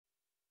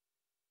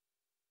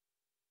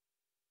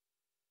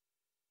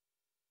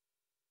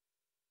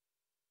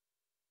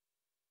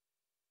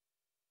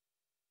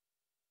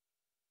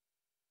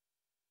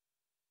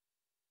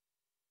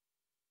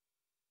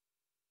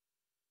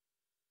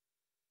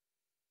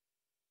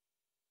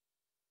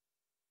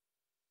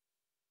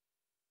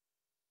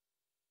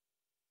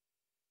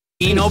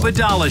Dino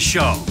Badala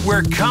Show,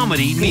 where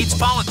comedy meets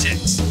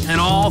politics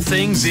and all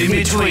things in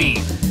between.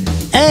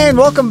 And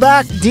welcome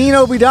back,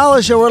 Dino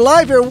Badala Show. We're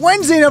live here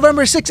Wednesday,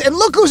 November 6th. And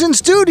look who's in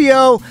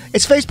studio.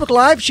 It's Facebook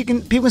Live.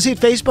 People can see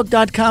it at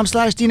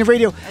facebook.com/Dino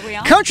Radio. Are we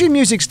on? Country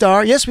music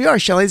star. Yes, we are,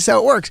 Shelley. That's how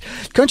it works.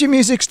 Country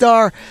music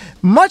star.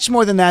 Much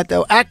more than that,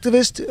 though.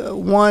 Activist,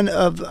 one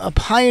of a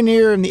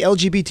pioneer in the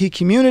LGBT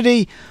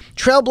community.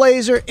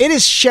 Trailblazer. It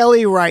is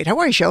Shelley Wright. How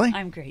are you, Shelley?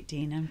 I'm great,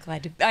 Dean.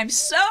 I'm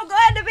so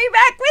glad to be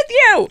back with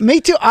you.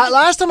 Me too.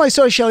 Last time I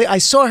saw Shelley, I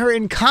saw her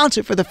in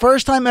concert for the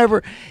first time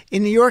ever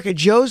in New York at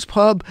Joe's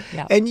Pub.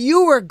 Yep. And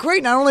you were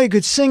great, not only a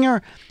good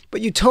singer, but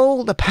you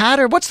told a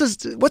patter. What's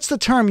the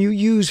term you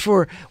use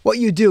for what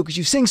you do? Because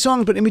you sing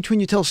songs, but in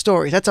between you tell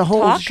stories. That's a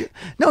whole... Talk?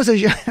 No,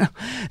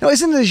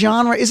 isn't it a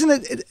genre? Isn't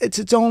it? It's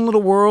its own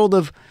little world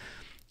of...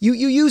 You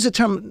use a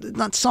term,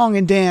 not song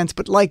and dance,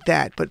 but like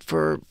that, but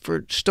for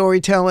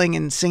storytelling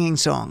and singing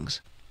songs.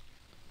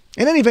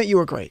 In any event, you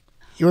were great.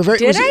 You were very.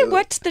 Did I?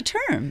 What's the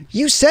term?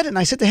 You said it, and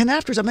I said to him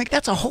afterwards, I'm like,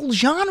 that's a whole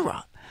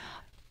genre.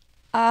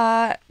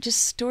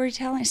 Just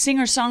storytelling,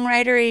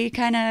 singer-songwritery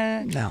kind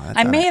of. No, that's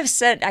I may have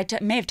said,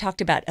 may have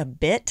talked about a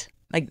bit,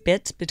 like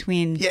bits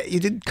between. Yeah, you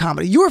did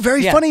comedy. You were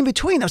very funny in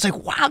between. I was like,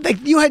 wow,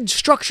 you had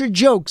structured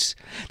jokes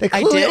that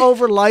clearly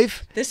over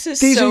life. This is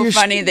so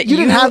funny that you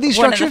didn't have these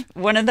structured.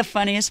 One of the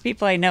funniest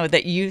people I know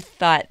that you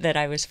thought that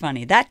I was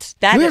funny. That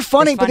we were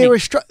funny, but they were.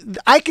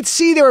 I could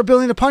see they were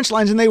building the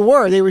punchlines, and they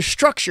were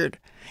structured.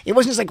 It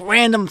wasn't just like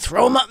random,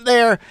 throw them up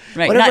there,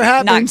 right? Whatever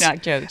happens.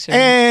 Knock jokes. Right?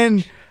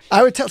 And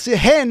I would see,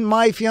 Hen,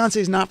 my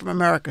fiance, is not from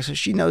America, so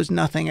she knows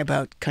nothing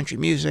about country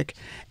music,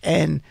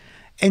 and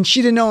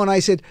she didn't know. And I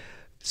said.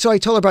 So I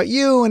told her about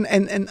you,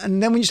 and then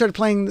when you started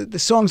playing the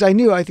songs I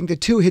knew, I think the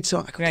two hit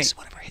songs. I go, this is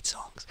one of our hit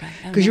songs.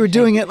 Because you were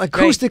doing it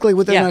acoustically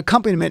with an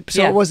accompaniment,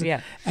 so it wasn't.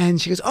 Yeah.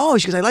 And she goes,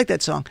 I like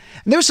that song.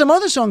 And there were some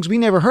other songs we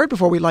never heard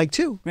before we liked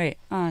too. Right.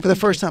 For the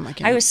first time I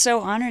came. I was so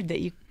honored that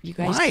you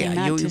guys came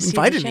out to see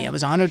invited the me. show. I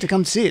was honored to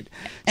come see it.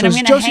 And I'm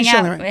going to hang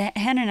out.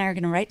 Hen and I are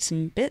going to write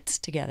some bits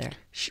together.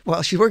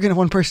 She's working a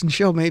one-person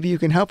show. Maybe you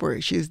can help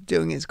her. She's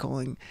doing is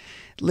calling...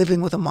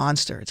 Living with a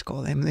Monster, it's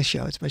called. The name of the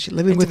show. It's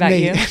Living with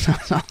Me.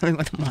 It's not Living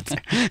with a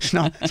Monster. It's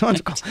not.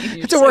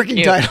 It's a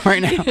working title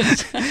right now.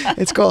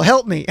 It's called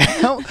Help Me.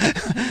 Help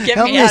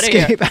me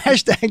escape.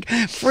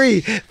 Hashtag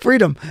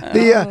freedom.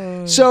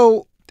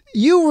 So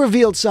you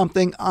revealed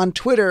something on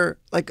Twitter.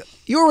 Like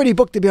you already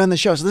booked to be on the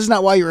show. So this is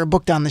not why you were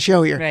booked on the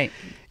show here. Right.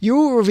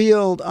 You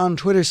revealed on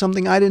Twitter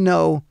something I didn't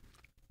know,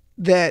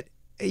 that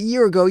a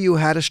year ago you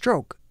had a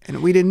stroke.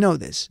 And we didn't know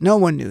this. No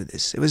one knew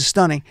this. It was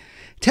stunning.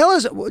 Tell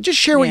us, just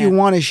share what you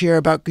want to share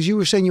about, because you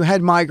were saying you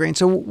had migraine.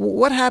 So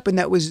what happened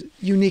that was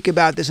unique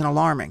about this and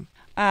alarming?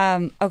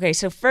 Okay,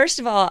 so first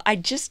of all, I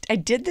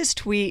did this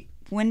tweet.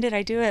 When did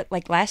I do it?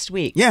 Like last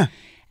week. Yeah.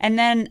 And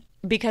then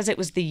because it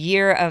was the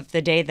year of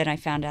the day that I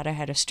found out I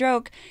had a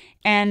stroke,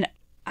 and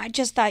I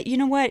just thought, you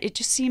know what? It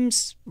just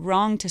seems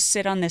wrong to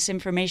sit on this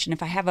information.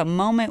 If I have a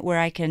moment where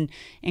I can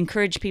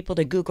encourage people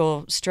to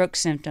Google stroke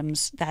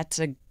symptoms, that's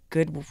a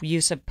good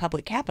use of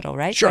public capital,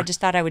 right? Sure. So I just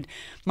thought I would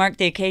mark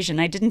the occasion.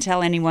 I didn't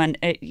tell anyone.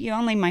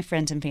 Only my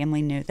friends and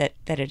family knew that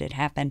it had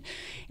happened.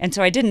 And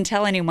so I didn't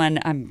tell anyone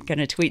I'm going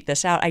to tweet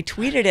this out. I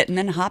tweeted it and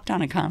then hopped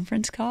on a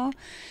conference call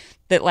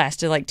that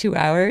lasted like 2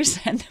 hours.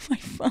 And then my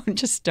phone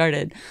just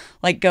started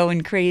like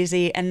going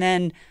crazy. And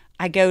then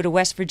I go to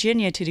West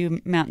Virginia to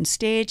do Mountain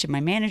Stage, and my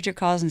manager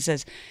calls and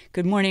says,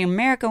 "Good Morning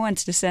America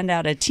wants to send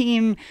out a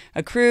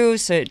crew,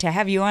 so to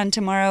have you on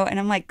tomorrow." And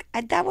I'm like,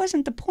 that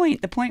wasn't the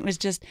point. The point was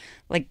just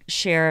like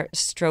share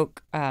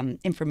stroke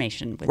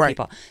information with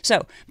people.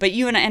 So, but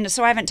you and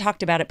so I haven't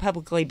talked about it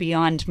publicly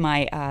beyond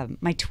my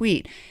my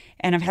tweet.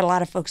 And I've had a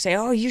lot of folks say,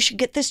 "Oh, you should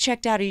get this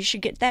checked out, or you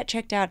should get that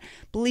checked out."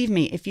 Believe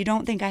me, if you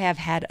don't think I have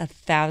had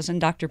 1,000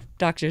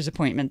 doctor's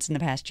appointments in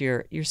the past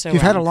year, you're so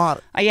You've had a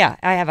lot. Yeah,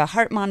 I have a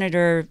heart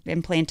monitor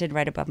implanted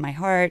right above my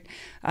heart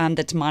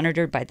that's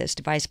monitored by this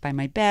device by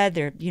my bed.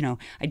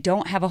 I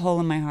don't have a hole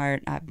in my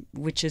heart,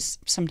 which is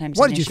sometimes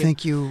What an did you issue.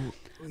 think you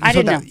I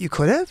didn't know. You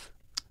could have?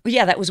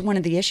 Yeah, that was one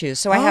of the issues.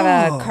 So I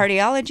have a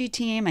cardiology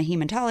team, a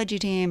hematology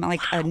team,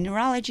 like a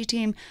neurology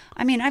team.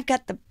 I mean, I've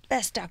got the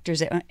best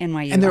doctors at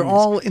NYU. And they're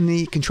all in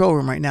the control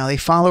room right now. They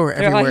follow her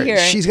everywhere. All here.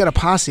 She's got a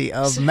posse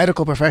of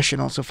medical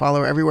professionals who follow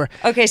her everywhere.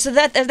 Okay, so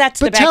that's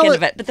the back end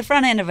of it. But the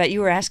front end of it, you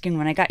were asking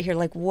when I got here,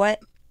 like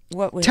what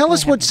was Tell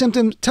us what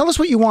symptoms, tell us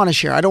what you want to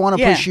share. I don't want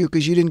to Yeah. push you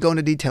because you didn't go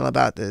into detail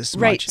about this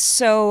Right. much.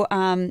 So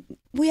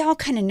we all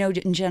kind of know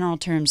in general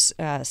terms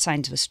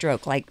signs of a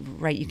stroke, like,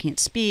 you can't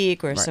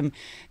speak, or some,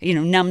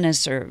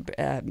 numbness, or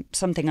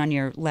something on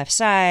your left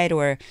side,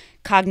 or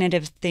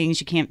cognitive things,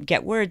 you can't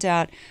get words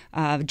out,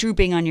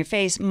 drooping on your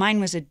face.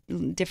 Mine was a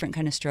different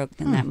kind of stroke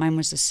than that. Mine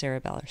was a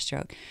cerebellar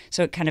stroke.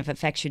 So it kind of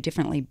affects you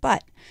differently.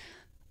 But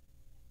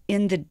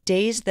in the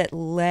days that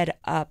led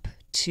up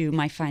to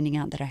my finding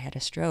out that I had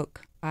a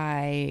stroke,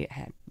 I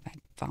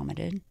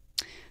vomited.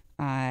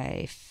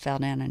 I fell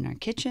down in our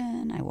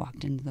kitchen. I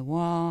walked into the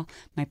wall.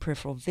 My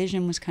peripheral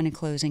vision was kind of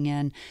closing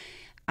in.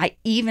 I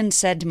even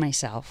said to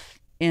myself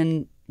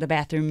in the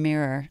bathroom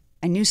mirror,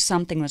 I knew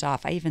something was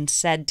off. I even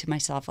said to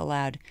myself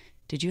aloud,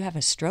 "Did you have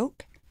a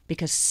stroke?"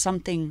 Because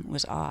something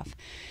was off.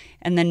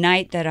 And the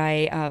night that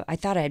I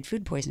thought I had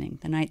food poisoning,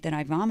 the night that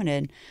I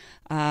vomited,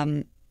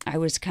 I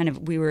was kind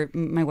of,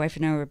 my wife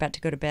and I were about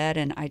to go to bed,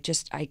 and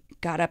I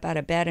got up out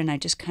of bed, and I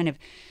just kind of,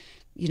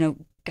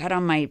 got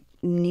on my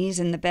knees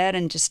in the bed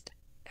and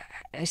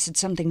I said,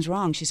 "Something's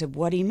wrong." She said,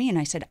 "What do you mean?"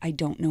 I said, "I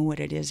don't know what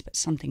it is, but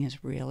something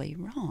is really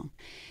wrong."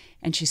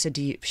 And she said,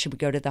 "Should we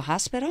go to the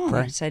hospital?" And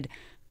I said,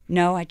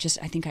 "No, I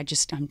think I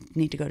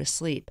need to go to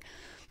sleep."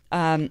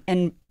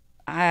 And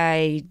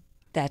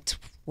that's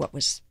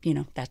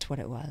what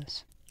it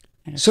was.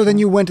 So then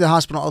you went to the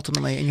hospital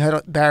ultimately, and you had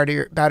a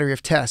battery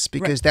of tests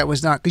because that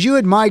was not, because you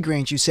had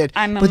migraines, you said,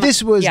 but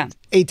this was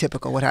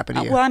atypical. What happened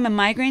to you? Well, I'm a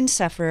migraine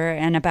sufferer,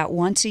 and about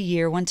once a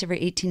year, once every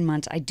 18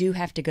 months, I do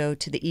have to go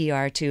to the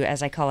ER to,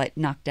 as I call it,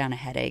 knock down a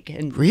headache.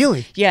 And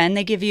really? Yeah, and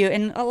they give you,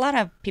 and a lot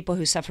of people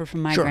who suffer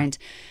from migraines,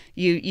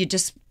 you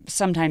just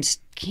sometimes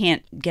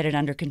can't get it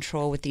under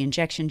control with the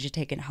injections you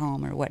take at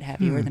home or what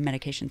have you, or the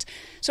medications.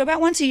 So about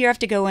once a year I have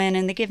to go in,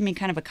 and they give me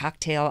kind of a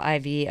cocktail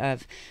IV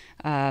of,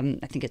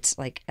 I think it's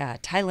like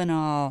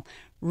Tylenol,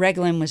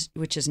 Reglan,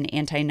 which is an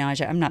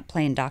anti-nausea. I'm not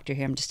playing doctor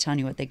here. I'm just telling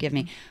you what they give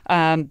me.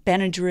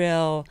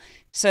 Benadryl.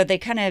 So they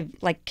kind of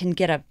like can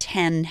get a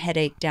 10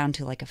 headache down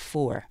to like a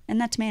 4, and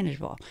that's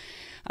manageable.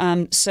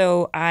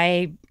 So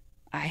I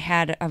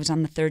was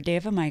on the third day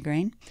of a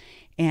migraine,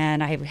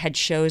 and I had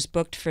shows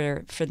booked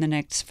for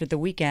the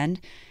weekend,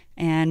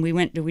 and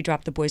we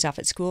dropped the boys off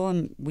at school,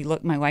 and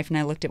my wife and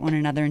I looked at one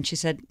another, and she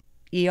said,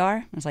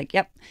 "ER?" I was like,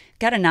 "Yep,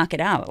 got to knock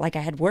it out." Like I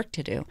had work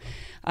to do.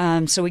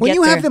 So when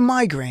you have the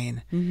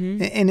migraine,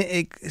 and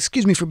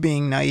excuse me for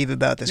being naive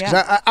about this,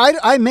 because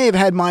I may have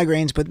had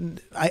migraines, but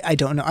I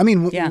don't know. I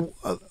mean,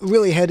 a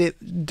really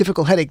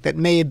difficult headache that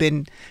may have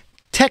been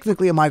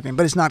technically a migraine,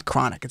 but it's not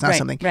chronic. It's not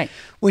something. Right.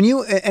 When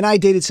I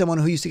dated someone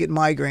who used to get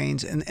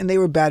migraines, and they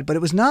were bad, but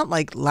it was not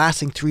like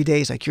lasting 3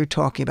 days like you're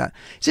talking about.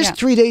 Is this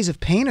 3 days of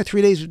pain or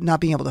 3 days of not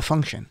being able to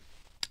function?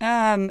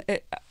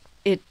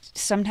 It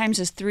sometimes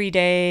is 3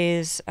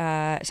 days.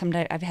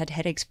 Sometimes I've had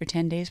headaches for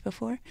 10 days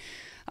before.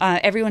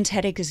 Everyone's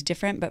headache is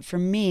different, but for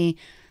me,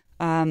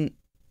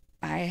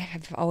 I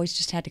have always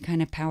just had to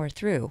kind of power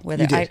through.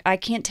 I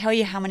can't tell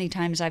you how many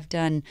times I've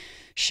done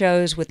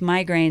shows with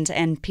migraines,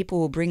 and people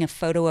will bring a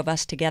photo of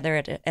us together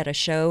at a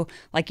show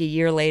like a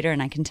year later,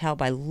 and I can tell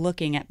by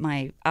looking at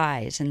my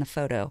eyes in the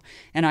photo,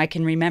 and I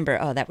can remember,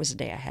 oh, that was the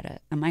day I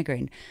had a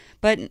migraine.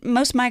 But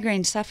most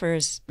migraine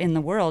sufferers in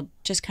the world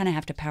just kind of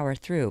have to power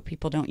through.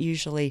 People don't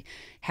usually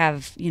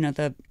have,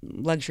 the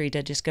luxury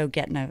to just go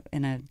get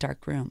in a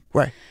dark room.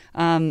 Right.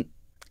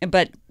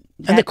 But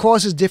and the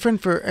cause is different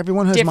for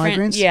everyone who has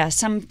migraines? Yeah,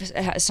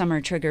 some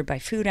are triggered by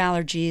food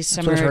allergies.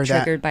 Some are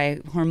triggered by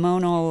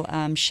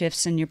hormonal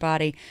shifts in your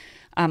body.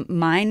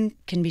 Mine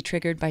can be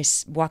triggered by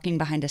walking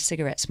behind a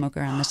cigarette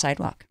smoker on the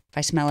sidewalk. If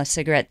I smell a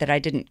cigarette that I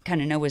didn't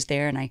kind of know was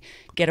there, and I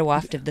get a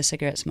waft of the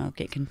cigarette smoke,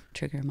 it can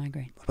trigger a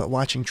migraine. But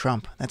watching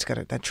Trump,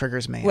 that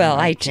triggers me. Well,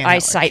 I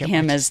cite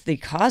him as the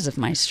cause of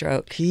my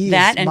stroke.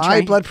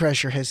 My blood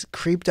pressure has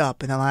creeped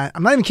up in the last,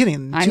 I'm not even kidding,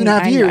 in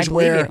 2.5 years,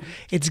 where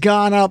it's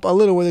gone up a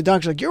little, where the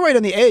doctor's like, "You're right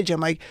on the edge." I'm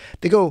like,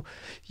 they go,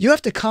 "You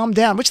have to calm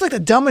down," which is like the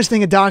dumbest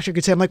thing a doctor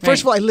could say. I'm like,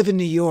 first of all, I live in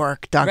New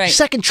York, doctor.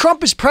 Second,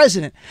 Trump is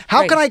president.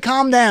 How can I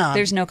calm down?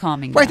 There's no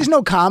calming. Right, there's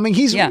no calming.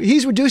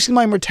 He's reducing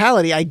my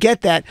mortality. I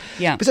get that.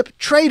 Yeah. But it's a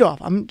trade-off.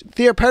 I'm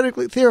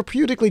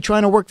therapeutically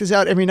trying to work this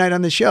out every night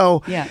on the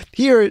show. Yeah.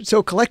 Here,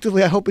 so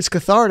collectively, I hope it's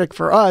cathartic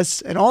for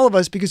us and all of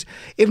us, because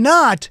if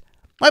not,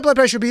 my blood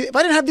pressure would be, if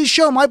I didn't have this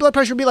show, my blood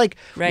pressure would be like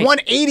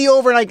 180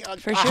 over like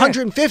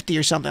 150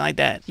 or something like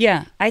that.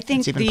 Yeah, I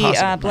think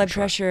the blood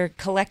pressure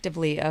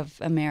collectively of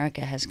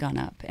America has gone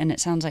up, and it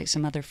sounds like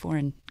some other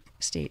foreign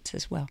states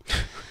as well.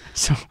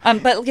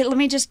 But let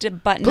me just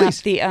button up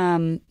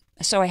the.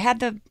 So I had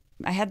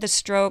the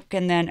stroke,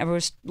 and then I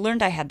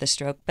learned I had the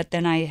stroke, but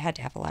then I had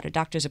to have a lot of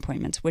doctor's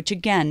appointments, which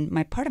again,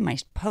 part of my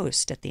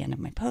post at the end of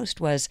my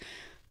post was,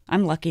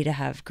 I'm lucky to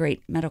have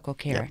great medical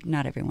care. Yep.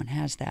 Not everyone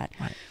has that.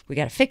 Right. We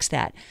got to fix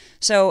that.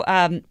 So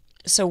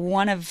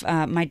one of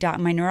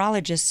my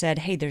neurologist said,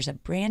 "Hey, there's a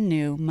brand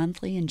new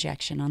monthly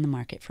injection on the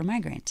market for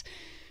migraines."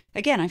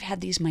 Again, I've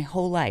had these my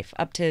whole life,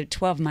 up to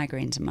 12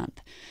 migraines a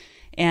month.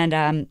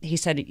 And he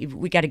said,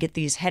 "We got to get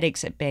these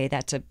headaches at bay.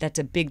 That's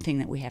a big thing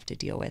that we have to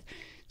deal with."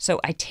 So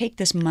I take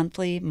this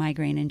monthly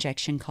migraine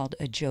injection called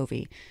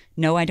Ajovy.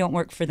 No, I don't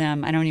work for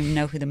them. I don't even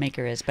know who the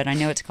maker is, but I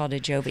know it's called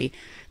Ajovy.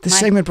 This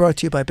segment brought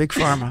to you by Big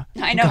Pharma.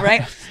 I know,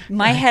 right?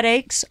 My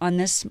headaches on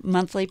this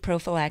monthly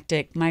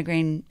prophylactic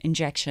migraine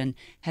injection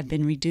have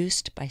been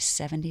reduced by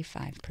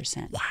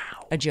 75%.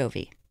 Wow.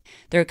 Ajovy.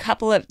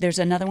 There's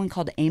another one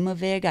called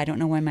Aimovig. I don't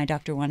know why my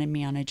doctor wanted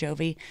me on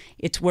Ajovy.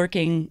 It's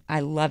working. I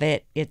love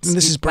it.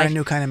 This is brand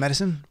new kind of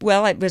medicine?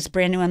 Well, it was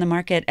brand new on the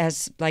market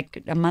as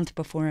like a month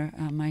before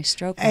my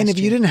stroke. And if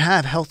you didn't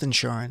have health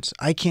insurance,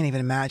 I can't even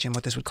imagine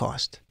what this would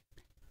cost.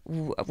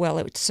 Well,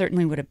 it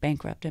certainly would have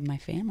bankrupted my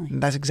family.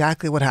 And that's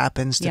exactly what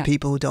happens to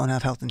people who don't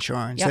have health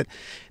insurance.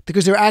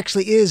 Because there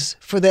actually is,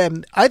 for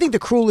them, I think the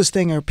cruelest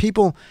thing are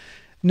people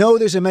know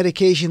there's a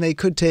medication they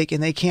could take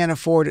and they can't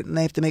afford it, and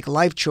they have to make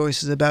life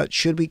choices about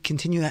should we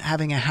continue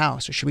having a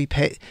house, or should we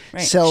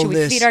sell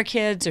this? Should we feed our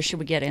kids, or should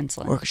we get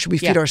insulin? Or should we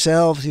feed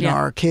ourselves,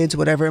 our kids,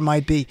 whatever it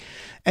might be.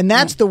 And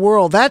that's the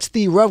world. That's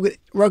the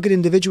rugged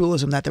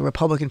individualism that the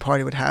Republican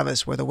Party would have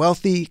us, where the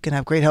wealthy can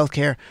have great health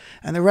care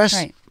and the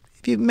rest,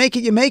 if you make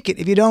it, you make it.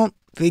 If you don't,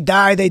 if they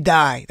die, they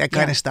die. That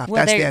kind of stuff.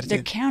 Well, that's the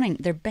attitude.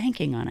 They're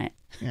banking on it.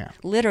 Yeah.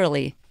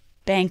 Literally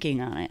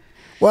banking on it.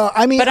 Well,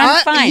 I mean, but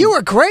I'm fine. You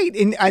were great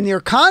in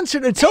your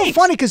concert. It's so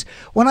funny because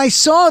when I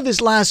saw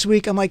this last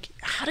week, I'm like,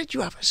 how did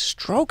you have a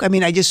stroke? I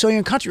mean, I just saw you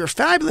in concert. You were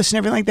fabulous and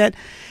everything like that.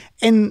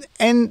 And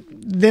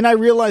then I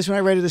realized when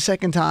I read it the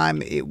second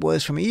time, it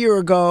was from a year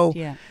ago.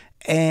 Yeah.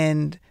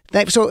 And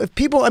so if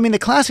people, I mean, the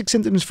classic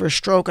symptoms for a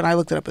stroke, and I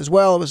looked it up as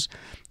well, it was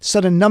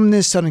sudden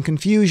numbness, sudden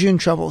confusion,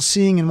 trouble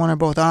seeing in one or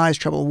both eyes,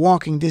 trouble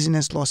walking,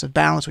 dizziness, loss of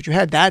balance, which you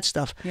had that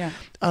stuff. Yeah.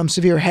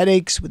 Severe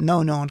headaches with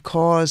no known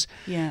cause.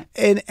 Yeah.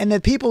 And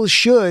that people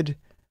should,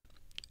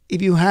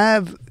 if you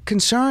have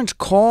concerns,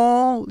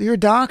 call your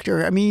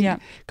doctor. I mean,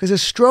 because a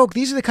stroke,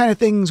 these are the kind of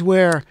things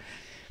where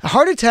a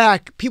heart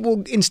attack,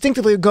 people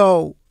instinctively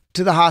go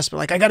to the hospital.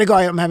 Like, I got to go,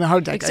 I'm having a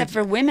heart attack. Except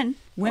for women.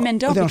 Women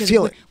don't, they don't because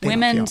feel it.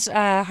 women's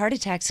heart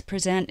attacks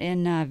present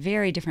in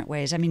very different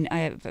ways. I mean,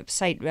 I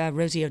cite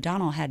Rosie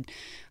O'Donnell had,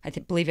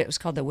 believe it was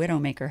called the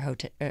Widowmaker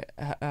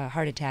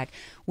heart attack,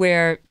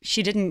 where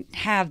she didn't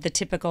have the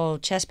typical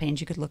chest pains.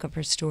 You could look up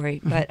her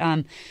story. But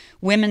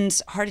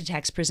women's heart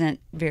attacks present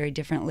very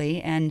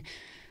differently. And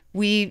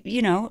we,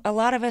 a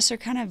lot of us are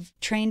kind of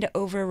trained to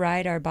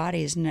override our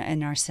bodies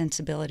and our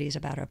sensibilities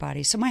about our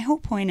bodies. So my whole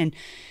point in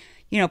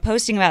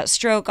posting about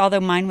stroke, although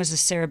mine was a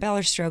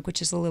cerebellar stroke,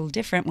 which is a little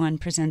different one,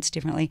 presents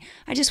differently.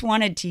 I just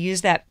wanted to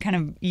use that kind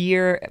of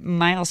year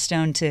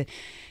milestone to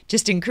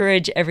just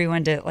encourage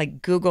everyone to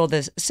Google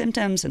the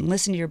symptoms and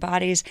listen to your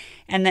bodies.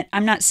 And that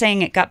I'm not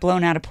saying it got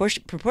blown out of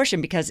proportion,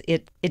 because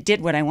it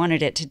did what I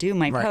wanted it to do,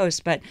 my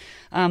post, but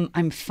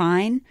I'm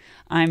fine.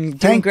 I'm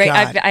doing great.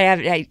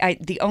 I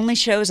the only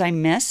shows I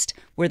missed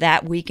were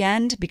that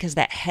weekend because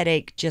that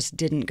headache just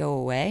didn't go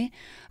away.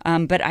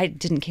 But I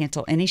didn't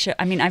cancel any show.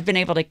 I mean, I've been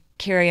able to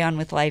carry on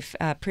with life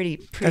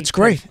pretty That's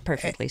great.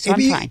 Perfectly. So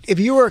I'm fine. If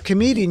you were a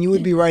comedian, you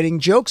would be writing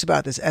jokes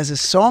about this. As a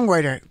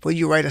songwriter, would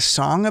you write a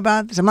song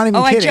about this? I'm not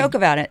even kidding. I joke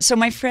about it. So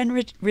my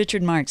friend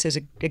Richard Marx is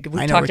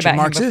I know Richard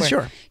Marx is,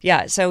 sure.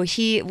 Yeah, so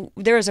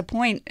there was a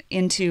point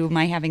into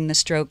my having the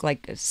stroke,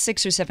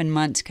 6 or 7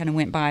 months kind of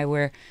went by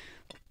where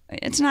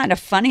it's not a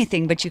funny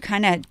thing, but you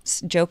kind of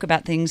joke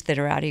about things that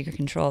are out of your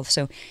control.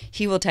 So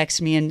he will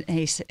text me and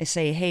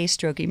say, "Hey,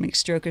 Strokey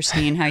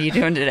McStrokerstein, how you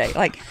doing today?"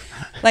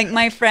 Like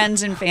my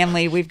friends and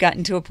family, we've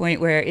gotten to a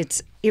point where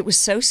it was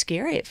so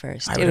scary at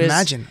first. I would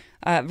imagine.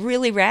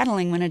 Really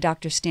rattling when a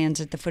doctor stands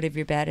at the foot of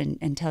your bed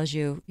and tells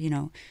you,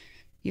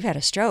 you've had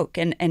a stroke.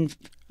 And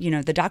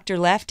the doctor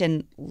left,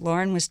 and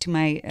Lauren was to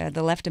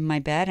the left of my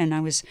bed, and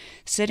I was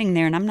sitting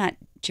there, and I'm not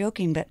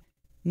joking, but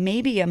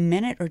maybe a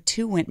minute or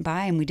two went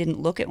by and we didn't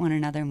look at one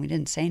another and we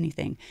didn't say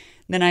anything.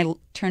 Then I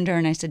turned to her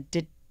and I said,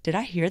 did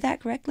I hear that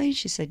correctly?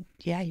 She said,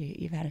 yeah,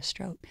 you've had a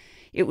stroke.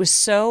 It was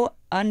so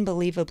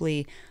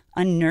unbelievably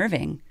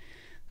unnerving.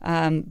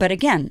 But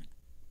again,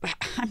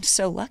 I'm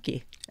so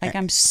lucky.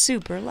 I'm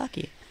super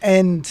lucky.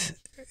 And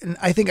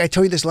I think I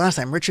told you this last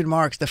time, Richard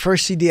Marx, the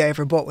first CD I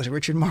ever bought was a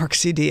Richard Marx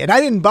CD. And I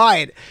didn't buy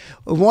it.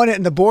 I won it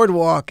in the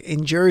boardwalk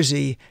in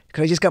Jersey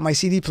because I just got my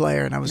CD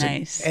player. And I was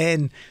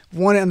and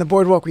won it on the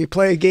boardwalk where you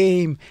play a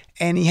game.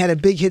 And he had a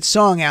big hit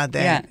song out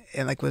there. Yeah.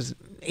 And was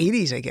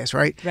 80s, I guess,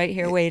 right? Right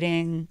Here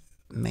Waiting.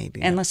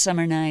 Maybe. Endless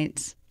Summer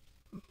Nights.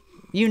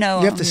 You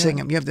have to sing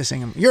him. You have to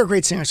sing him. You're a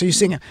great singer, so you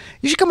sing him.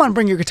 You should come on and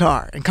bring your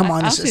guitar and come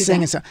on and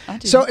sing and stuff.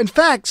 So, in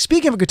fact,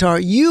 speaking of a guitar,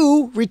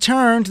 you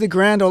returned to the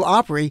Grand Ole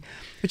Opry,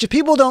 which if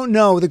people don't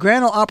know, the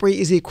Grand Ole Opry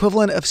is the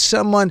equivalent of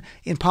someone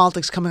in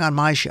politics coming on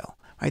my show.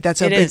 Right? That's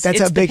how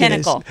big it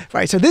is.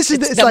 Right. So this is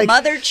the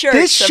mother church.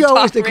 This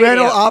show is the Grand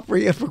Ole Radio.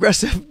 Opry of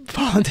progressive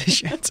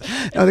politicians.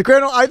 Now, the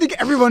Grand Ole, I think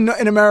everyone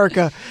in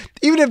America,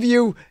 even if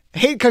you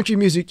hate country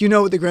music, you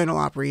know the Grand Ole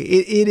Opry.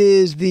 It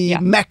is the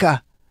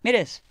Mecca. It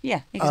is,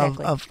 yeah,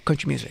 exactly. Of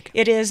country music.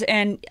 It is,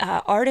 and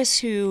artists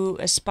who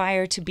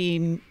aspire to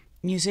be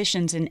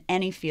musicians in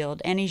any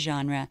field, any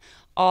genre,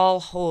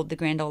 all hold the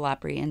Grand Ole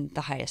Opry in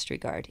the highest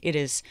regard. It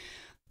is.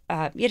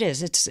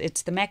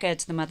 It's the Mecca.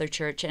 It's the Mother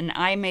Church. And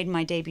I made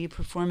my debut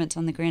performance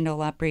on the Grand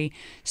Ole Opry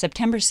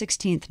September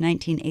 16th,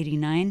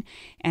 1989.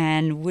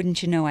 And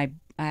wouldn't you know,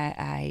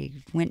 I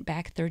went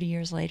back 30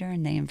 years later,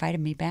 and they invited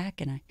me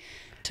back, and I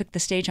took the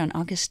stage on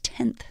August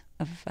 10th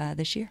of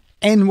this year.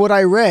 And what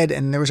I read,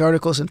 and there was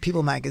articles in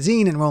People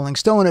magazine and Rolling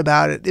Stone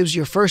about it, it was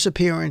your first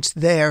appearance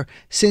there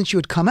since you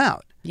had come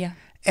out. Yeah.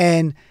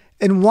 And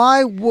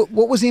why?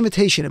 What was the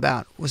invitation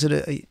about? Was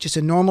it just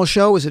a normal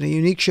show? Was it a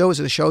unique show? Was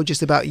it a show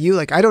just about you?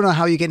 I don't know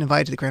how you get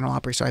invited to the Grand Ole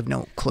Opry, so I have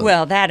no clue.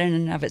 Well, that in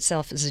and of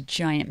itself is a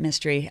giant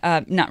mystery.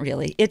 Not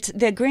really. It's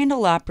the Grand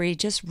Ole Opry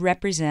just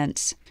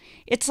represents.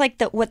 It's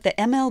like what the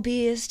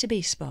MLB is to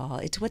baseball.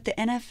 It's what the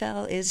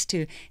NFL is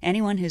to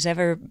anyone who's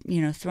ever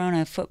thrown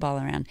a football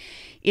around.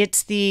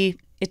 It's the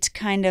it's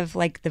kind of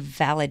like the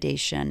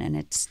validation, and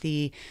it's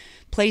the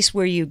place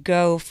where you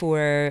go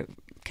for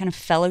kind of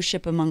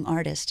fellowship among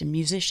artists and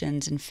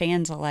musicians and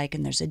fans alike,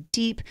 and there's a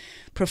deep,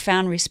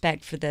 profound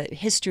respect for the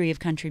history of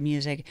country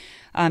music.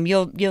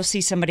 You'll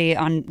see somebody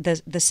on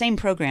the same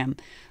program,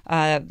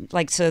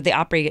 so the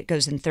Opry, it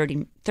goes in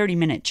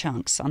 30-minute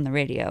chunks on the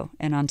radio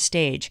and on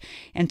stage,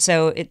 and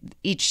so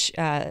each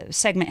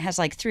segment has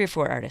like 3 or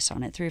 4 artists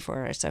on it, 3 or 4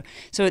 artists.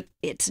 So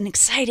it's an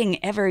exciting,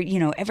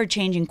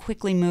 ever-changing,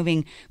 quickly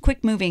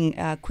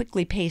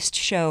paced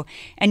show,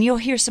 and you'll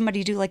hear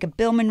somebody do like a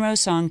Bill Monroe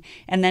song,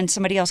 and then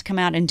somebody else come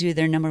out and do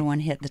their number 1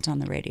 hit that's on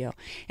the radio,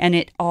 and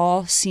it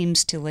all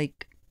seems to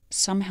like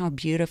somehow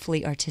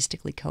beautifully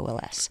artistically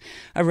coalesce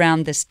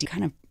around this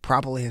kind of,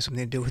 probably has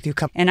something to do with you.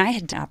 And I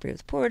had Opry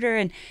with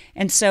Porter,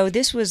 and so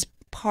this was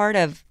part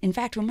of, in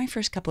fact, when my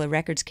first couple of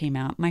records came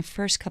out, my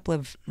first couple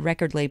of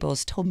record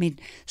labels told me,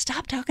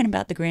 stop talking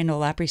about the Grand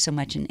Ole Opry so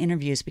much in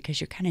interviews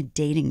because you're kind of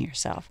dating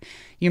yourself.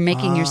 You're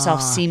making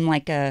yourself seem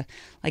like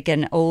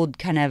an old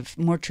kind of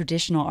more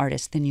traditional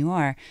artist than you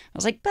are. I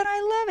was like, but I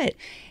love it.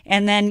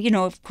 And then,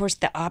 of course,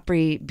 the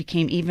Opry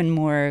became even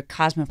more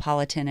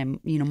cosmopolitan and,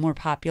 more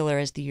popular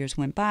as the years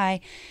went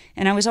by.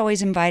 And I was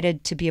always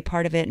invited to be a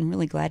part of it and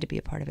really glad to be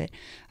a part of it.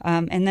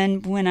 And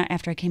then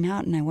after I came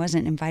out and I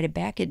wasn't invited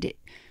back, did it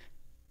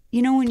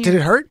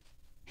hurt?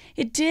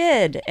 It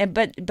did,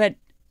 but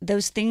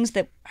those things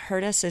that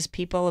hurt us as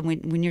people,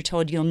 and when you're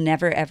told you'll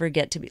never ever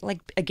get to be like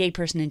a gay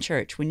person in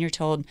church, when you're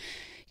told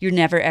you're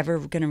never ever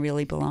going to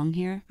really belong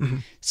here. Mm-hmm.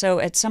 So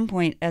at some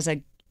point, as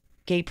a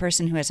gay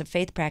person who has a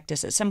faith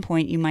practice, at some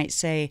point you might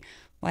say,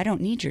 well, I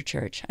don't need your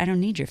church. I don't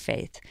need your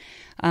faith.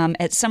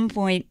 At some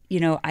point,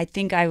 I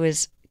think I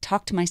was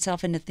talked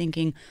myself into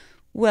thinking,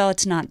 well,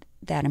 it's not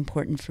that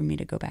important for me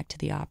to go back to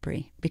the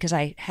Opry, because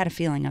I had a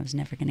feeling I was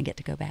never going to get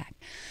to go back.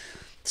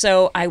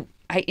 So I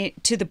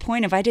to the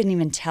point of I didn't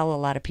even tell a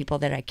lot of people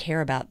that I care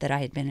about that I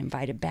had been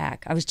invited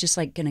back. I was just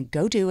like going to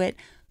go do it,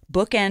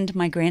 bookend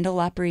my Grand Ole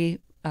Opry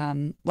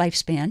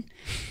lifespan.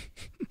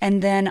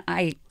 And then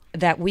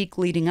that week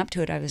leading up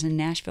to it, I was in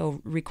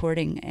Nashville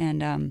recording,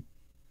 and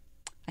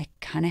I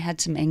kind of had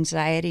some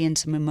anxiety and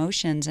some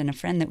emotions, and a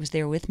friend that was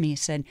there with me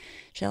said,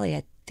 Shelley,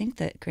 I think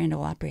that Grand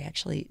Ole Opry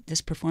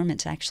this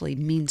performance actually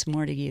means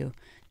more to you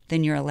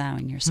than you're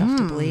allowing yourself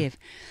to believe.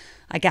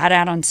 I got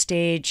out on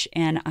stage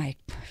and I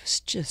was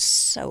just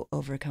so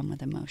overcome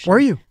with emotion. Were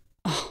you?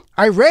 Oh.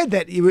 I read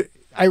that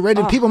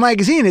in People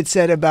magazine it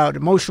said about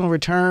emotional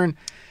return.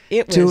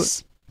 It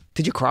was.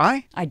 Did you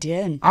cry? I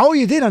did. Oh,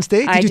 you did on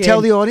stage? Did you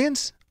tell the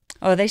audience?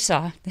 Oh, they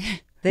saw.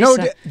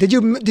 Did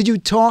you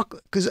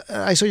talk? Because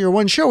I saw your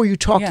one show where you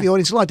talked to the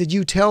audience a lot. Did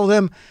you tell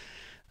them,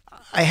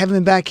 I haven't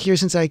been back here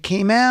since I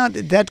came out?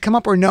 Did that come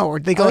up or no? Or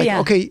did they go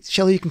okay,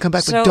 Shelley, you can come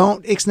back, but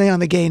don't ixnay on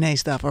the gay nay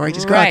stuff, all right?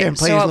 Just go out there and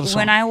play his little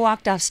song. When I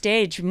walked off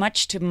stage,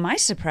 much to my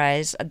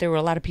surprise, there were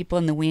a lot of people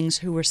in the wings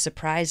who were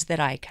surprised that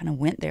I kind of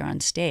went there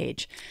on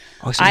stage.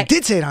 Oh, so you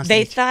did say it on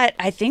stage.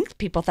 I think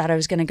people thought I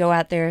was going to go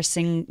out there,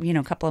 sing,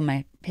 a couple of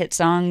my hit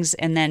songs,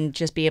 and then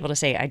just be able to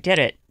say, I did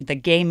it. The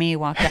gay me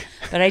walked out.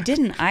 But I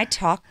didn't. I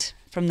talked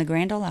from the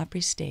Grand Ole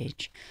Opry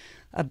stage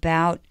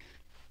about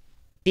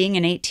being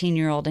an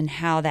 18-year-old and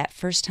how that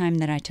first time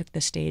that I took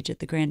the stage at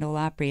the Grand Ole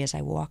Opry, as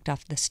I walked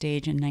off the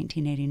stage in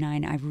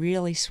 1989, I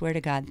really swear to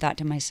God thought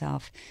to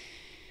myself,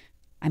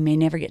 I may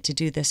never get to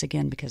do this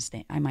again because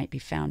I might be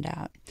found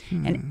out.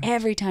 And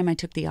every time I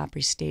took the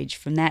Opry stage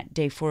from that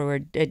day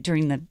forward,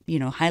 during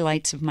the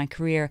highlights of my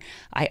career,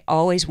 I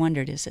always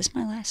wondered, is this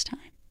my last time?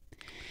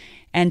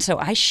 And so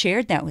I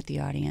shared that with the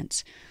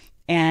audience,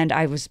 and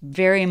I was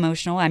very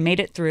emotional. I made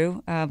it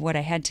through what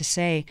I had to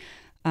say.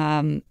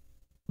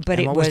 But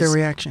what was their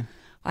reaction?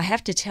 I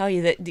have to tell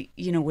you that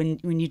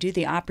when you do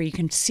the Opry, you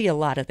can see a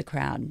lot of the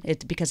crowd.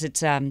 Because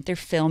it's they're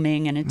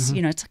filming, and it's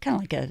it's kind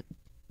of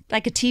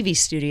like a TV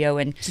studio,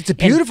 and it's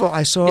beautiful.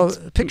 I saw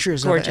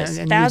pictures gorgeous. Of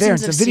it, and you're there.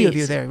 It's a video of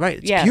you seats. There, right?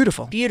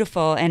 It's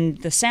beautiful, and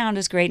the sound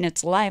is great, and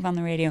it's live on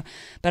the radio.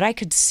 But I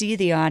could see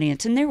the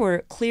audience, and there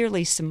were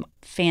clearly some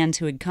fans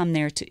who had come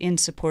there in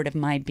support of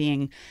my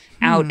being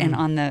out and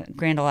on the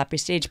Grand Ole Opry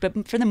stage.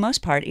 But for the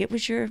most part, it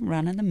was your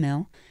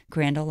run-of-the-mill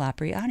Grand Ole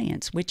Opry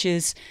audience, which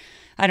is,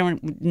 I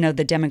don't know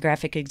the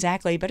demographic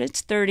exactly, but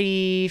it's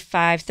 39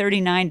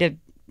 to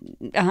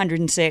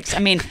 106. I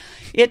mean,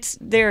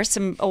 there are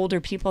some older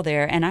people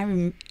there,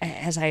 and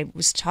as I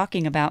was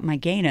talking about my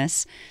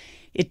gayness,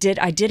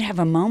 I did have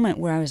a moment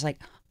where I was like,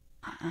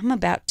 I'm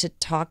about to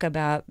talk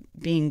about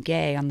being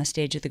gay on the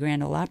stage of the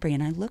Grand Ole Opry,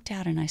 and I looked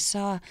out and I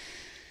saw,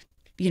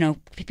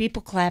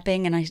 people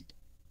clapping, and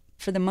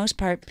for the most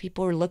part,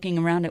 people were looking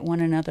around at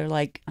one another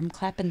like, I'm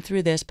clapping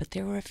through this, but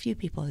there were a few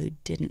people who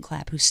didn't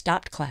clap, who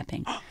stopped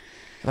clapping.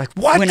 Like,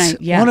 what?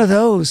 One of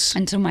those.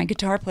 And so my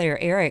guitar player,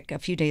 Eric, a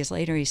few days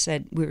later, he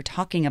said, we were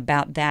talking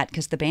about that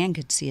because the band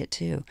could see it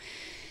too.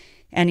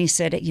 And he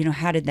said,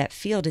 how did that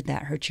feel? Did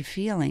that hurt your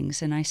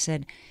feelings? And I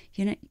said,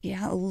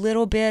 yeah, a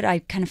little bit. I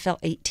kind of felt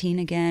 18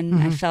 again.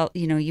 I felt,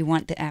 you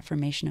want the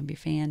affirmation of your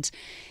fans.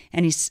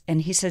 And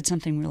he said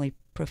something really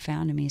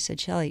profound to me. He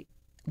said, Shelley,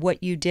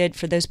 what you did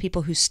for those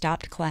people who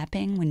stopped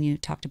clapping when you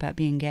talked about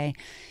being gay.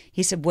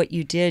 He said, what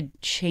you did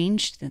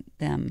changed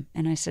them.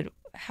 And I said,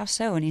 how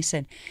so? And he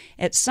said,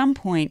 at some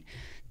point,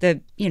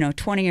 the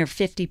 20 or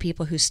 50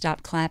 people who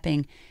stopped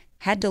clapping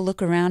had to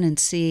look around and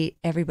see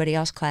everybody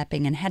else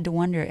clapping and had to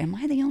wonder, am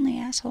I the only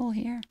asshole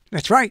here?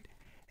 That's right.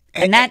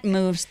 And that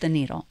moves the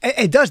needle.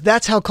 It does.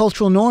 That's how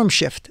cultural norms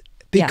shift.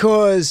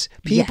 Because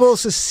people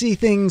see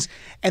things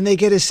and they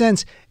get a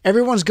sense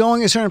everyone's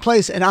going a certain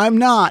place and I'm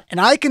not.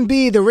 And I can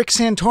be the Rick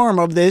Santorum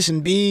of this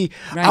and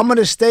I'm going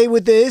to stay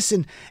with this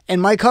and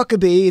Mike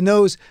Huckabee and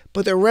those,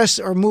 but the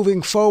rest are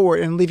moving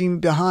forward and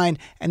leaving behind.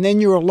 And then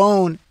you're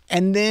alone.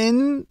 And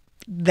then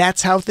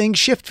that's how things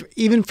shift,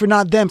 even for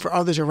not them, for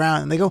others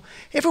around. And they go,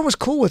 everyone was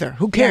cool with her.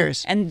 Who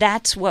cares? Yeah. And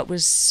that's what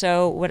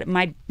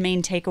my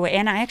main takeaway.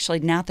 And I actually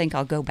now think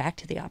I'll go back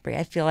to the Opry.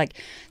 I feel like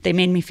they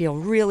made me feel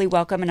really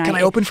welcome. And Can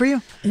I open for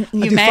you?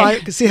 You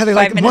may. See how they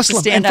like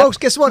Muslim. And folks,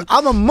 guess what?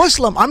 I'm a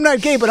Muslim. I'm not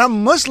gay, but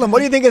I'm Muslim. What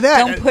do you think of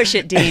that? Don't push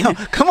it, Dean.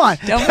 Come on.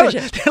 Don't push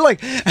it. They're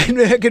like,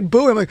 I could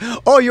boo him. Like,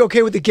 oh, you're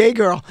okay with the gay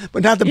girl,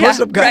 but not the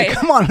Muslim guy. Right.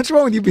 Come on. What's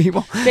wrong with you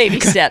people? Baby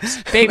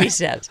steps. Baby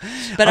steps.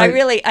 But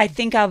I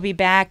think I'll be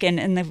back.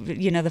 And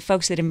the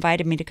folks that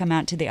invited me to come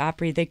out to the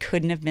Opry, they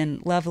couldn't have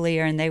been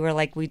lovelier, and they were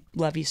like, "We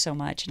love you so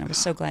much," and I was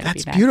so glad to be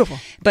back. That's beautiful.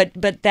 But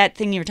that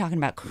thing you were talking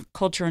about,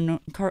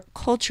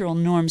 cultural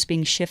norms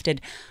being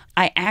shifted,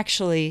 I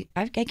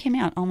came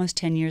out almost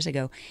 10 years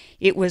ago.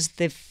 It was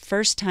the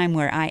first time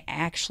where I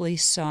actually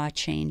saw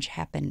change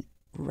happen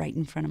right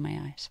in front of my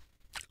eyes.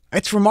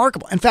 It's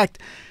remarkable. In fact,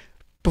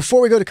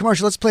 before we go to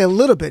commercial, let's play a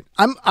little bit.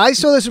 I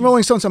saw this in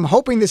Rolling Stone, so I'm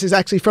hoping this is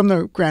actually from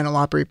the Grand Ole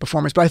Opry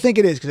performance, but I think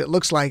it is because it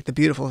looks like the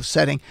beautiful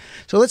setting.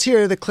 So let's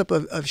hear the clip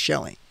of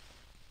Shelley.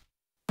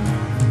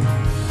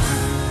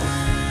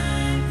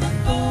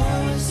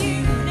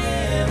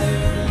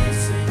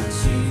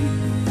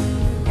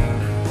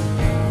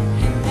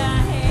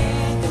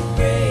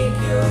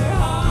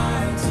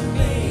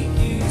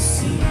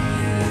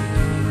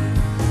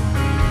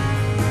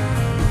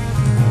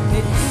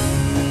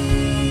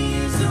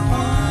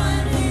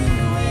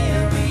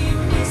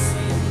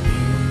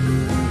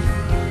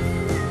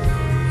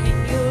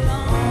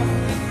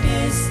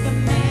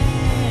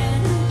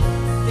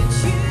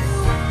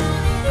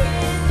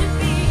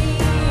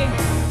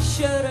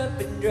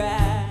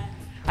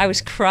 I was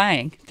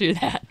crying through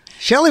that.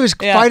 Shelley was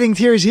fighting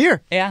tears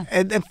here. Yeah.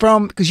 And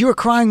because you were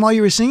crying while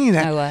you were singing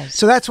that. I was.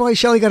 So that's why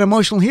Shelley got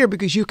emotional here,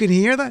 because you could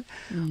hear that.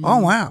 Mm. Oh,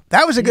 wow.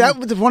 That was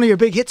one of your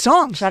big hit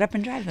songs. Shut Up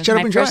and Drive. That Shut was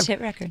Up and my first Drive.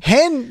 hit record.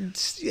 Hen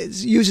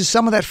uses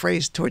some of that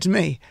phrase towards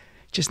me,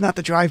 just not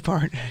the drive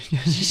part.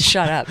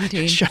 Shut up,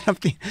 Dean. Shut up,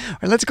 Dean. All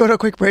right, let's go to a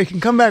quick break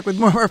and come back with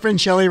more of our friend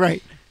Shelley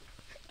Wright.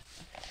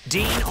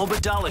 Dean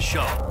Obadala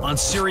Show on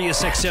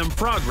Sirius XM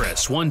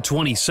Progress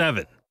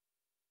 127.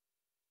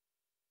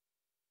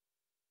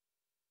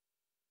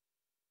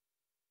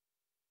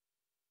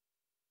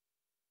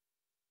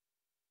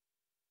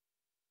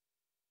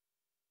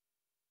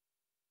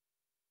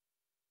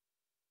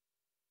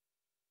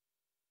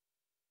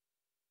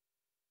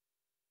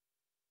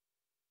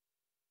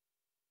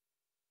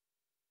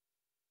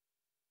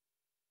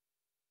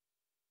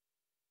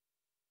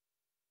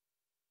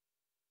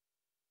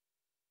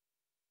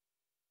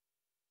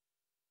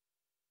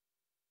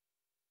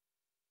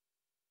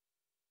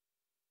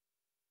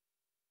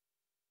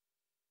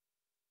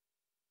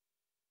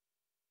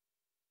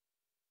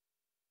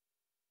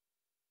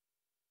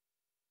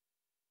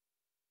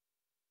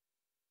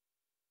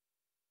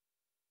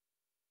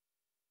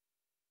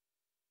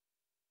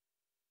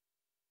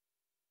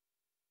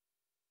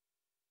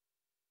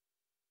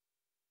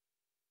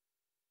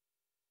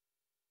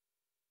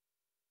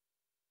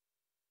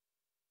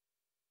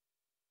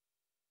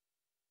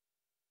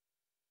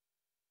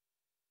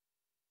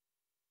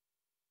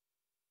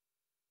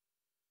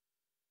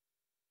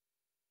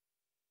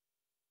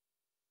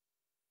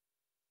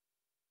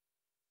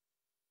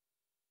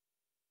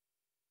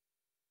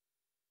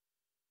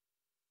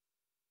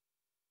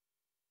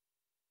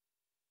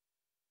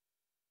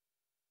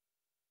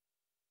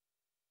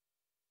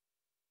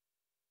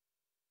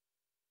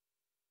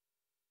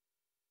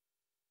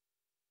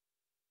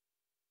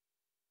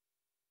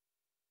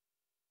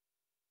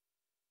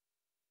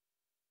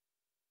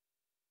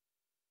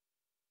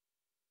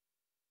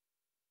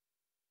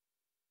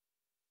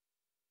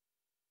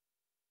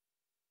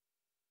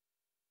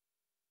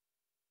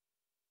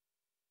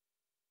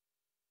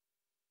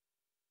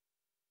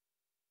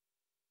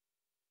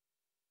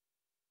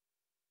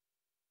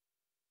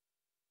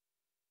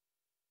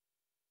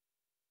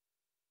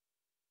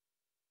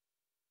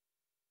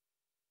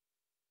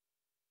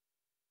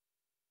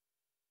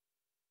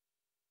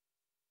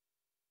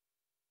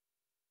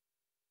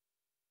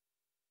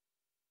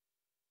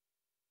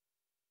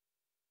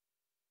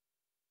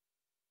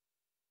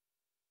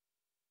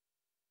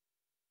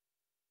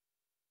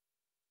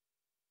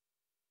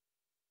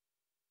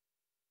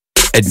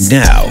 And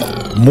now,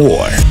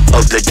 more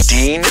of the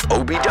Dean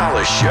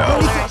Obadala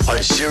Show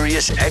on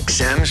Sirius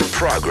XM's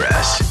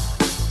Progress.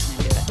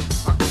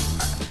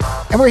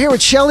 And we're here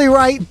with Shelley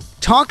Wright,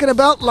 talking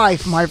about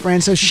life, my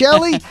friend. So,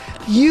 Shelley,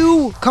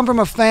 you come from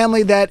a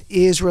family that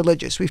is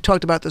religious. We've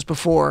talked about this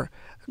before.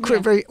 Yeah.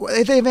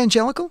 Are they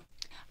evangelical?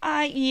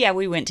 Yeah,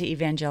 we went to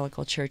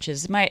evangelical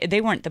churches.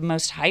 They weren't the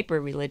most hyper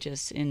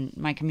religious in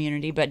my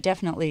community, but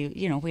definitely,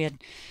 we had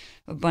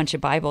a bunch of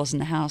Bibles in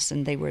the house,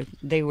 and they were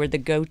the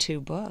go-to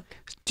book.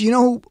 Do you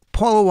know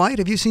Paula White?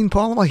 Have you seen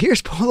Paula White?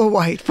 Here's Paula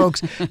White,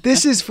 folks.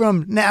 This is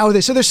from Now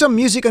This. So there's some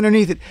music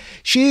underneath it.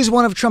 She's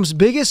one of Trump's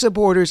biggest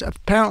supporters,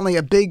 apparently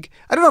I don't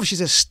know if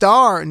she's a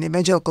star in the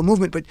evangelical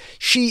movement, but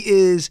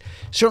she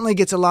certainly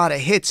gets a lot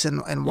of hits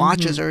and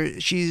watches her.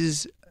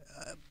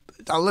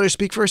 I'll let her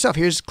speak for herself.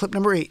 Here's clip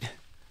number 8.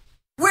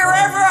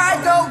 Wherever I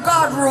go,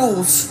 God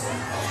rules.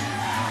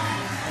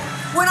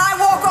 When I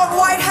walk on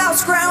White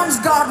House grounds,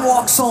 God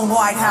walks on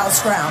White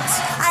House grounds.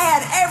 I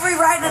had every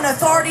right and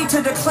authority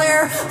to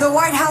declare the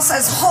White House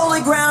as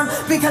holy ground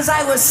because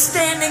I was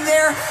standing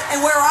there,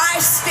 and where I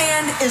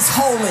stand is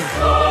holy.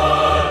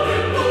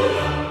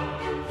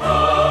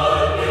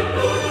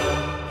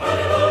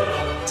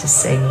 To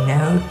say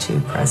no to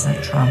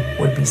President Trump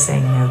would be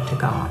saying no to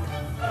God.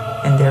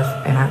 And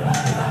I won't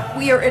do that.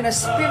 We are in a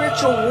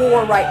spiritual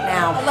war right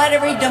now. Let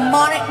every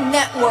demonic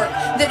network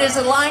that has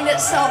aligned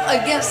itself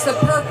against the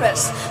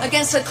purpose,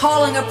 against the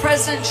calling of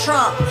President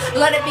Trump,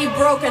 let it be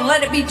broken,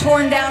 let it be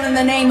torn down in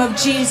the name of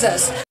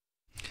Jesus.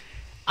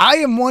 I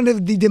am one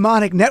of the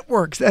demonic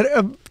networks that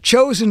have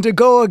chosen to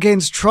go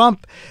against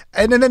Trump,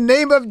 and in the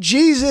name of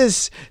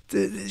Jesus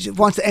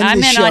wants to end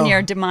this show. I'm in on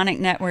your demonic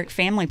network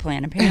family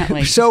plan,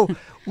 apparently. So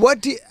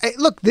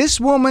look, this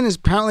woman has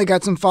apparently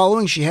got some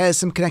following. She has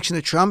some connection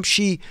to Trump.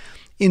 She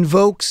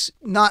invokes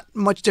not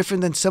much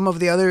different than some of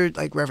the other,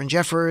 like Reverend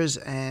Jeffers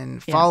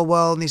and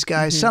Falwell and these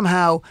guys.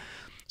 Somehow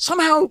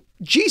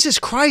Jesus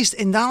Christ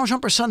and Donald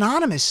Trump are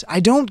synonymous. I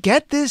don't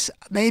get this.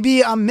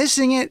 Maybe I'm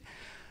missing it.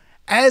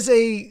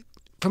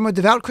 From a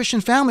devout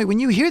Christian family, when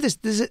you hear this,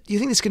 do you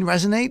think this can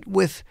resonate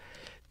with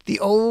the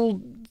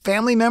old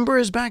family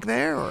members back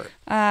there? Or?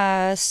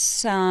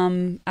 First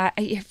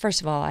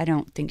of all, I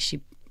don't think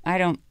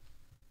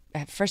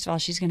first of all,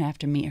 she's going to have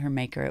to meet her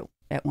maker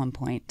at one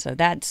point. So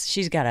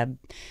she's got a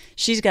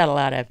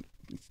lot of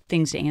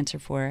things to answer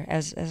for,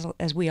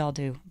 as we all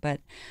do.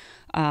 But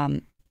I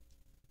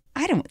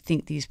don't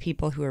think these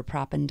people who are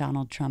propping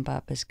Donald Trump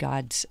up as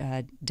God's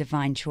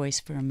divine choice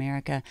for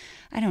America,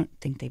 I don't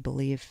think they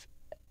believe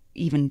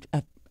even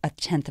a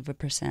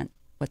 0.1%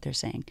 what they're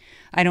saying.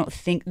 I don't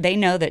think they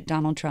know that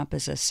Donald Trump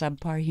is a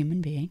subpar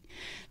human being.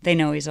 They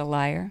know he's a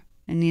liar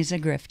and he's a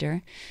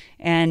grifter,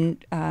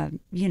 and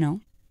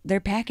they're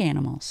pack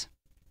animals.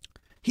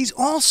 He's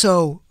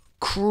also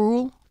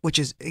cruel, which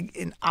is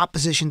in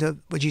opposition to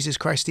what Jesus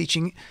Christ's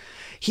teaching.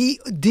 He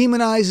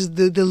demonizes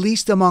the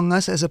least among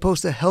us as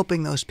opposed to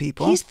helping those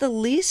people. He's the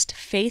least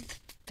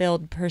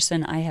faith-filled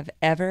person I have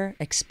ever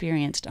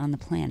experienced on the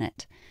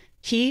planet.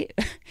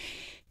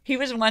 He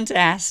was once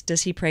asked,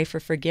 does he pray for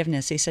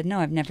forgiveness? He said, no,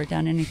 I've never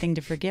done anything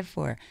to forgive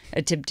for,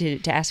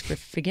 to ask for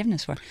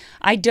forgiveness for.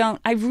 I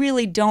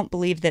really don't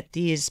believe that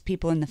these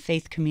people in the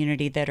faith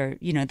community that are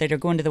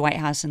going to the White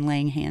House and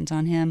laying hands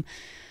on him,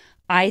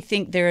 I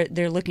think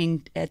they're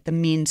looking at the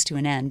means to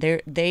an end.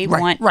 They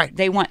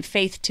want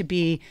faith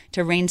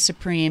to reign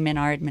supreme in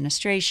our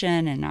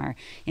administration and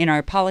in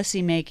our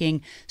policy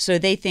making. So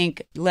they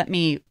think, let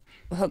me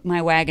hook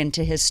my wagon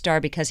to his star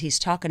because he's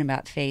talking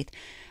about faith.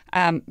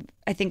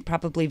 I think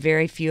probably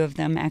very few of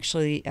them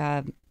actually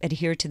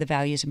adhere to the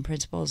values and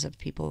principles of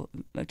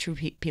true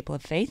people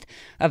of faith,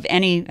 of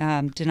any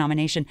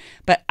denomination.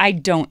 But I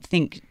don't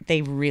think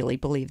they really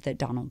believe that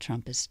Donald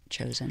Trump is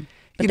chosen.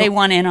 But they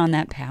want in on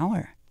that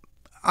power.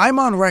 I'm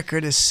on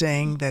record as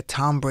saying that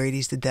Tom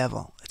Brady's the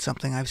devil. It's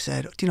something I've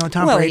said. Do you know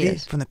Tom Brady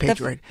from the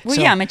Patriot?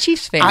 I'm a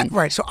Chiefs fan.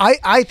 Right. So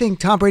I think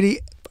Tom Brady,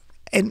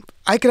 and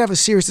I could have a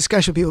serious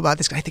discussion with people about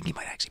this, because I think he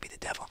might actually be the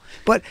devil.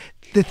 But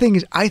the thing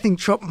is, I think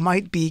Trump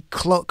might be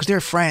close, because they're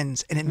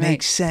friends, and it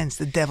makes sense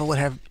the devil would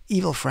have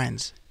evil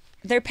friends.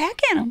 They're pack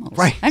animals.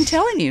 Right. I'm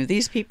telling you,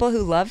 these people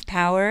who love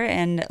power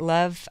and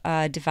love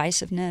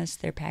divisiveness,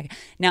 they're pack.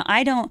 Now,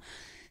 I don't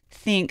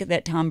think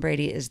that Tom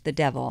Brady is the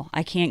devil.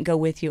 I can't go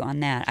with you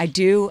on that. I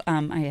do.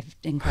 I have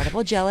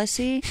incredible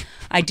jealousy.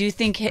 I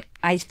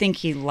think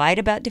he lied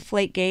about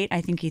Deflategate.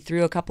 I think he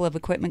threw a couple of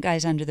equipment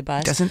guys under the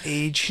bus. Doesn't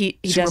age. He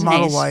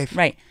supermodel doesn't wife.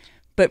 Right.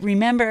 But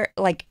remember,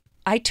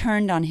 I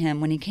turned on him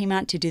when he came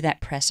out to do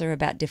that presser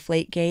about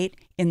Deflategate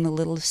in the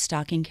little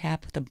stocking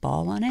cap with a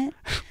ball on it.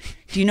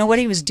 Do you know what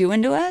he was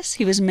doing to us?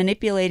 He was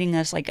manipulating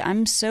us like,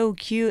 I'm so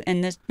cute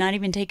and this, not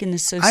even taking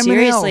this so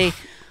seriously.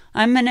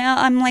 I'm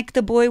like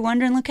the boy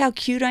wondering, look how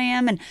cute I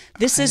am. And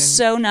this is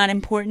so not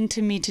important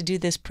to me to do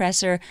this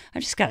presser.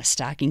 I've just got a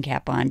stocking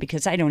cap on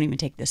because I don't even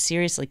take this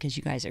seriously because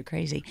you guys are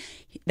crazy.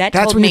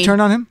 That's when you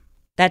turned on him?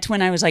 That's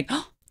when I was like,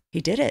 oh,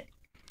 he did it.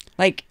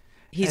 Like,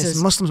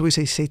 as Muslims, we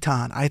say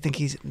Satan. I think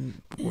is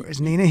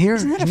Nina here?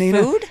 Isn't that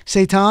Nina? food?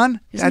 Satan?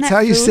 That's how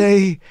you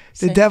say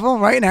the devil,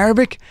 right, in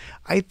Arabic?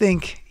 I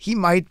think he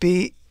might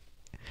be.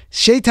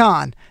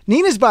 Shaitan.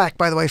 Nina's back,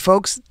 by the way,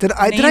 folks. Did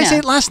I say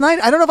it last night?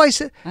 I don't know if I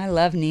said. I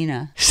love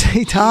Nina.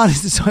 Shaitan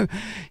is the song.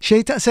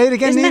 Shaitan. Say it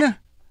again, Isn't Nina.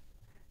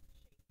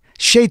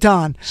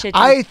 Shaitan.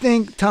 I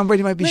think Tom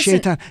Brady might be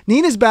Shaitan.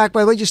 Nina's back,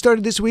 by the way, just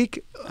started this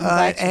week.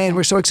 And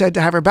we're so excited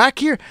to have her back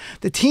here.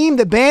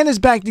 The band is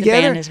back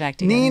together. The band is back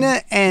together.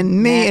 Nina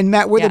and me and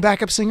Matt, we're the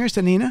backup singers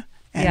to Nina.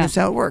 And that's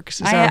how it works.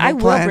 I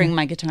will bring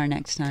my guitar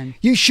next time.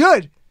 You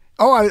should.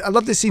 Oh, I'd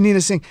love to see Nina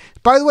sing.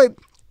 By the way,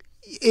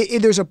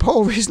 there's a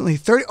poll recently.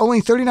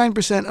 Only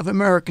 39% of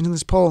Americans in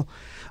this poll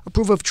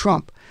approve of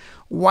Trump.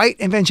 White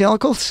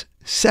evangelicals,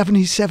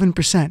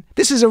 77%.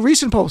 This is a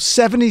recent poll.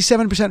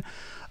 77%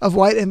 of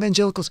white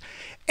evangelicals.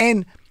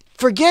 And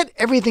forget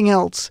everything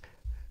else.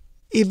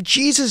 If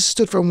Jesus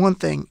stood for one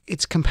thing,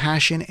 it's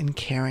compassion and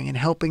caring and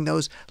helping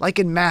those. Like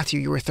in Matthew,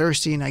 you were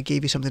thirsty and I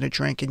gave you something to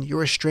drink, and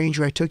you're a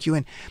stranger, I took you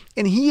in.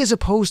 And he is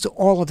opposed to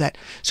all of that.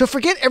 So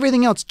forget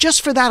everything else.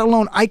 Just for that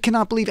alone, I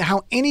cannot believe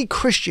how any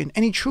Christian,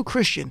 any true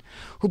Christian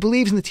who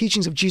believes in the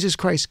teachings of Jesus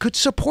Christ could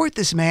support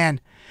this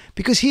man,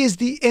 because he is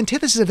the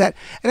antithesis of that.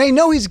 And I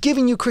know he's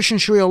giving you Christian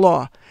Sharia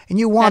law. And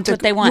you want That's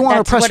what they want. You want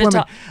That's to oppress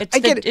women. I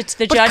get it. It's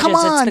the judges. But come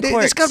on, it's the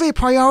courts. It's got to be a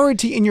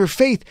priority in your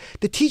faith.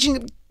 The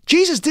teaching.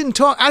 Jesus didn't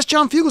talk. As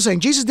John Fugel saying,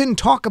 Jesus didn't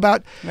talk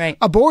about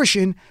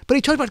abortion, but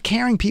he talked about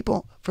caring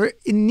people for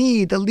in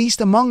need, the least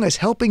among us,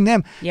 helping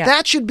them. Yeah.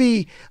 That should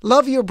be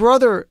love your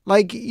brother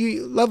like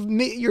you love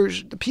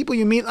the people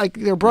you meet like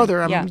their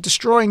brother. I'm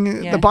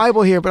destroying the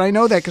Bible here, but I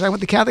know that because I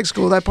went to Catholic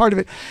school, that part of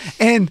it.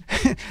 And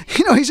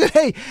he said,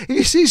 hey, if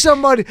you see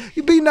somebody,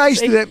 you be nice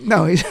to them.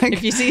 No, he's like,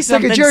 if you see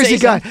something, like a Jersey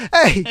guy.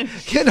 Hey,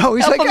 he's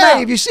like,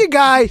 hey, if you see a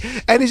guy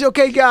and he's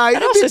okay guy.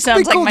 That also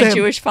sounds like my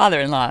Jewish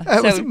father-in-law.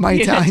 That was my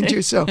Italian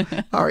Jew. So,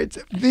 all right.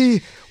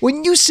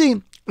 When you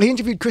see, I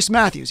interviewed Chris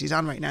Matthews. He's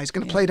on right now. He's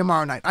going to play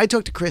tomorrow night. I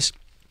talked to Chris.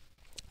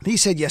 He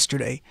said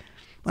yesterday,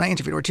 when I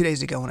interviewed, or 2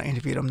 days ago when I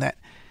interviewed him, that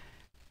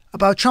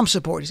about Trump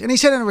supporters. And he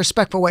said it in a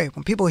respectful way.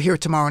 When people hear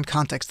it tomorrow in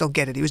context, they'll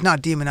get it. He was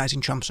not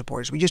demonizing Trump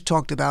supporters. We just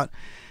talked about,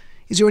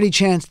 is there any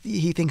chance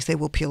he thinks they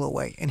will peel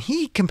away? And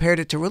he compared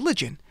it to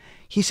religion.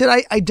 He said,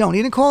 I don't.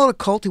 He didn't call it a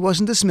cult. He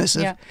wasn't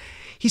dismissive. Yeah.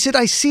 He said,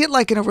 I see it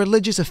like in a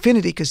religious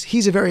affinity, because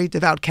he's a very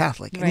devout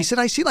Catholic. And he said,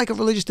 I see it like a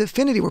religious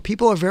affinity where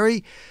people are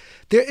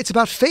it's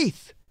about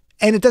faith.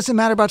 And it doesn't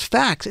matter about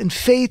facts. And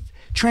faith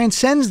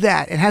transcends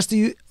that. It has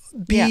to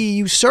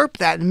usurp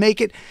that and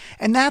make it.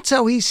 And that's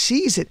how he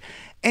sees it.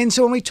 And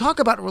so when we talk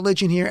about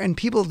religion here, and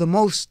people the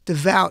most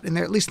devout, and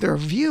at least their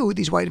view,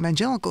 these white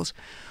evangelicals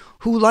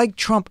who like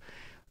Trump,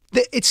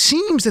 it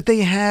seems that they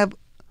have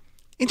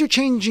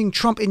interchanging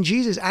Trump and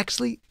Jesus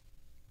actually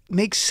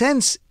makes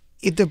sense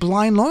if they're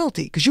blind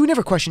loyalty, because you would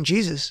never question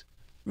Jesus.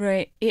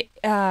 Right.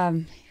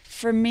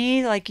 For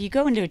me, like, you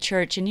go into a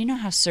church and you know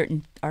how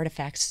certain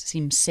artifacts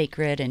seem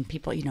sacred, and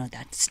people,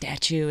 that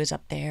statue is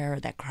up there, or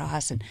that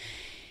cross, and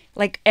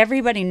like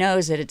everybody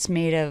knows that it's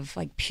made of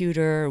like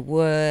pewter or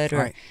wood,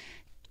 or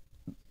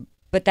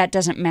but that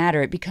doesn't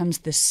matter. It becomes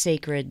the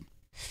sacred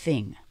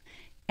thing.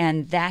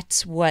 And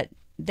that's what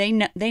they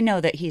know. They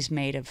know that he's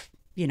made of,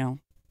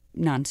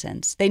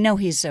 nonsense. They know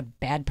he's a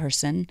bad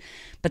person,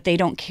 but they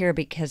don't care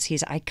because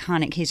he's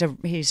iconic.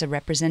 He's a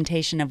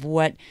representation of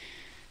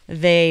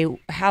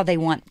how they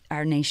want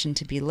our nation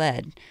to be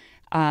led.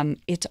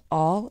 It's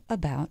all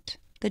about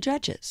the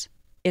judges.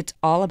 It's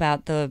all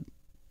about the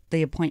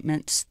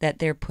appointments that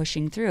they're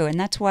pushing through. And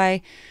that's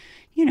why,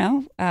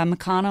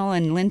 McConnell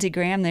and Lindsey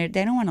Graham, they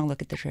don't want to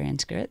look at the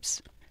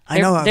transcripts. I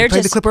know. I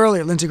played the clip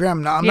earlier, Lindsey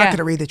Graham. No, I'm not going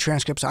to read the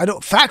transcripts.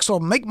 Facts will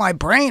make my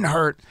brain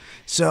hurt.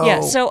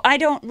 So I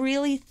don't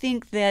really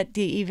think that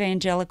the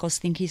evangelicals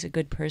think he's a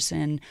good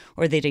person,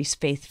 or that he's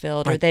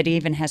faith-filled, or that he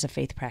even has a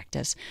faith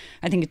practice.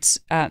 I think it's,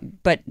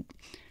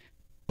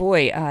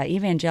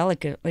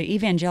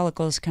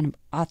 evangelicals' kind of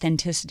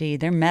authenticity,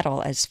 their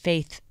mettle as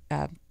faith,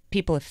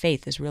 people of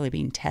faith, is really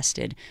being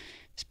tested.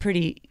 It's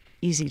pretty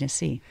easy to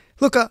see.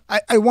 Look,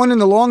 I wonder in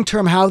the long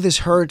term how this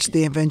hurts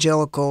the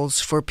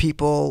evangelicals for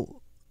people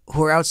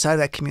who are outside of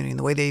that community and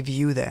the way they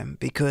view them.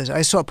 Because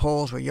I saw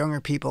polls where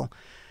younger people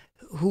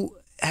who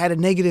had a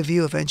negative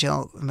view of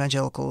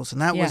evangelicals,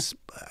 and that was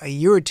a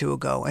year or two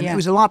ago. And it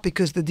was a lot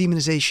because of the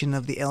demonization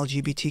of the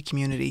LGBT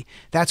community.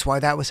 That's why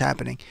that was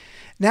happening.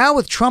 Now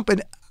with Trump,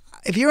 and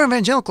if you're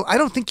evangelical, I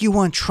don't think you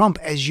want Trump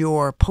as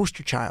your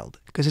poster child,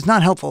 because it's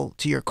not helpful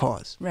to your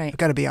cause. Right. I've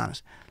got to be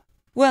honest.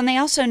 Well, and they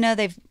also know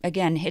they've,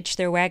 again, hitched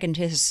their wagon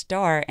to his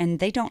star, and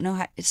they don't know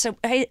how. So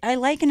I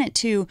liken it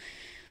to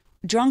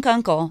drunk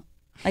uncle,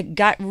 like,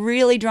 got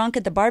really drunk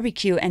at the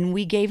barbecue, and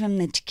we gave him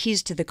the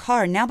keys to the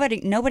car.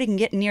 Nobody can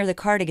get near the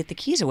car to get the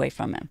keys away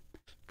from him.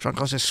 Drunk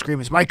uncle's just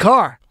screaming, "It's my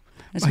car!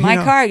 It's my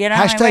car! Get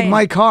out of my way!"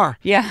 #my car.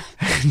 Yeah.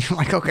 And you're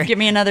like, okay. Give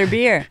me another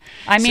beer.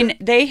 I mean,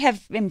 they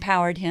have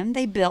empowered him.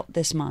 They built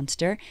this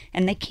monster,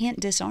 and they can't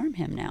disarm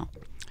him now.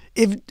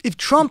 If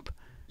Trump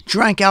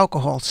drank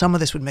alcohol, some of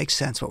this would make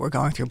sense, what we're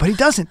going through. But he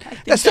doesn't.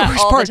 That's the worst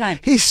all part. The time.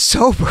 He's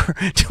sober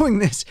doing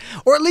this,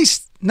 or at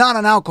least not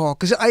on alcohol,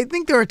 because I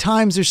think there are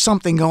times there's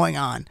something going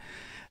on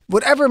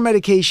whatever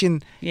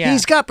medication, Yeah.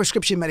 he's got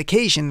prescription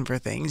medication for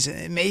things.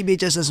 Maybe it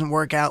just doesn't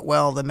work out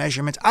well, the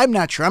measurements. I'm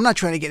not sure. I'm not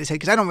trying to get his head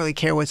because I don't really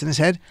care what's in his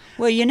head.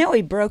 Well,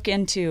 he broke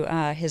into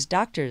his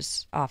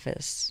doctor's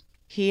office.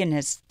 He and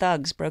his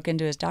thugs broke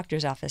into his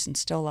doctor's office and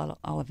stole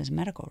all of his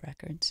medical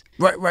records.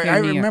 Right. Here I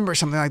in New York. remember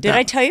something like Did that.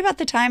 I tell you about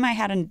the time I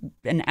had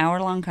an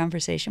hour-long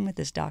conversation with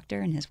this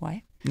doctor and his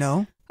wife?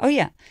 No. Oh,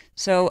 yeah.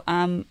 So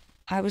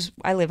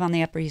I live on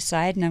the Upper East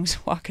Side, and I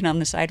was walking on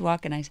the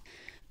sidewalk, and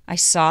I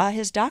saw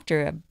his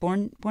doctor,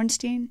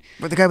 Bornstein.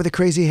 But the guy with the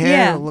crazy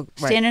hair? Yeah, Right.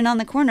 standing on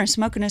the corner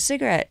smoking a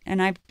cigarette.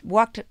 And I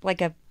walked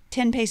like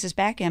 10 paces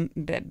past him,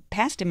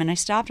 and I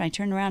stopped, and I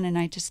turned around, and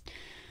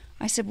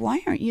I said,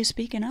 "Why aren't you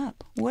speaking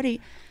up? What do you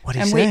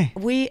say?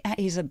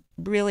 He's a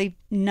really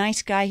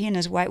nice guy. He and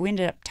his wife, we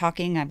ended up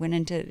talking. I went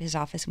into his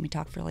office, and we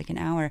talked for like an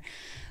hour.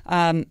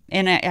 And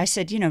I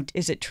said,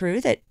 is it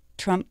true that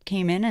Trump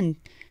came in and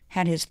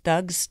had his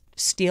thugs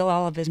steal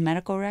all of his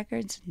medical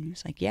records? And he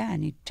was like, yeah,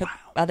 and he took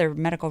other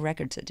medical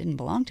records that didn't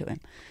belong to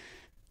him.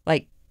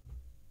 Like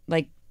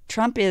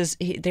Trump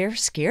they're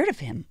scared of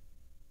him.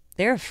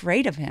 They're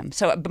afraid of him.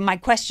 So but my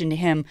question to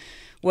him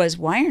was,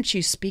 why aren't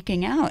you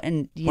speaking out?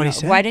 And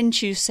why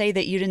didn't you say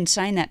that you didn't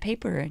sign that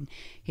paper? And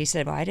he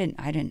said, well, I didn't.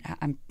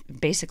 I'm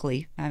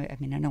basically, I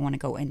mean, I don't want to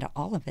go into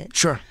all of it.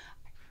 Sure.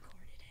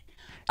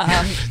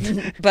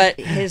 But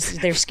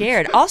they're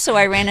scared. Also,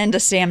 I ran into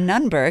Sam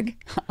Nunberg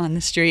on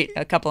the street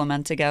a couple of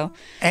months ago.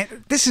 And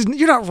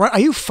you're not. Are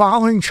you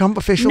following Trump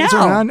officials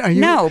around? Are you,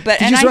 no. But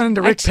did you run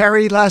into Rick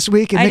Perry last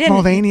week and Mick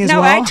Mulvaney as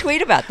well? No, I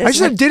tweet about this. I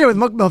just had dinner with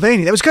Mick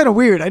Mulvaney. That was kind of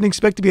weird. I didn't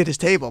expect to be at his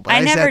table, but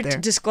I never sat there.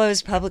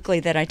 disclosed publicly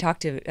that I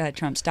talked to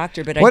Trump's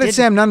doctor. But what did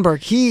Sam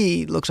Nunberg?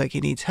 He looks like he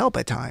needs help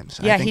at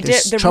times. Yeah, I think he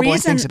did. The troubling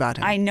reason things about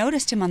him. I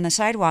noticed him on the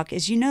sidewalk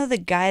is,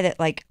 the guy that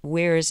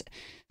wears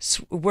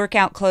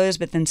workout clothes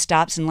but then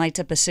stops and lights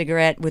up a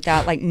cigarette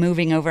without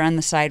moving over on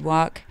the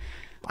sidewalk.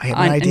 I have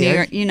an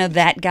idea.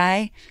 That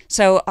guy.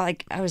 So I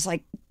was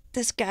like,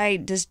 this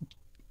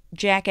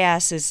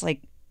jackass is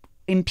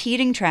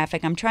impeding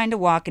traffic. I'm trying to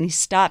walk and he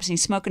stops and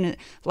he's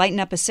lighting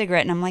up a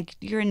cigarette, and I'm like,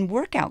 you're in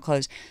workout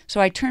clothes. So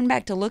I turn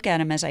back to look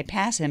at him as I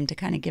pass him to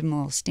kind of give him a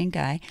little stink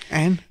eye.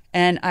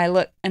 And I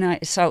looked and I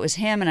saw it was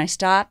him, and I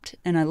stopped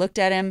and I looked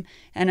at him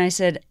and I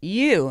said,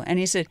 "You?" And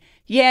he said,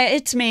 "Yeah,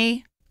 it's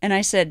me." And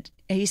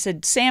he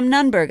said, "Sam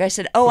Nunberg." I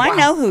said, "Oh, wow. I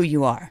know who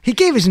you are." He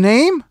gave his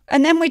name?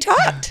 And then we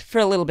talked for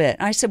a little bit.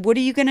 I said, "What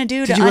are you going to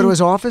do?" Did you go to his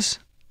office?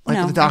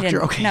 No, the doctor? I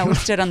didn't. Okay. No, we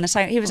stood on the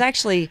side. He was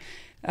actually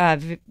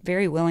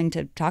very willing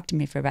to talk to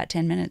me for about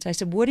 10 minutes. I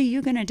said, "What are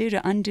you going to do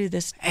to undo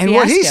this And fiasco?"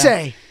 what did he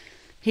say?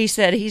 He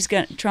said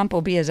Trump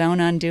will be his own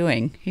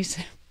undoing. He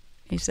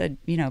said,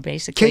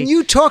 basically. Can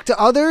you talk to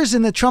others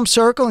in the Trump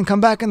circle and come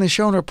back on the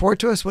show and report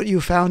to us what you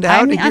found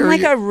out? I'm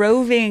like a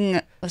roving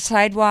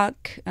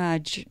sidewalk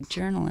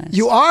journalist.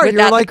 You are.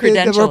 You're like the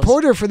credentials.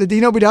 reporter for the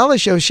Dean Obidala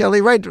show,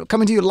 Shelley Wright,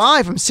 coming to you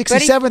live from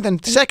 67th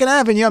and 2nd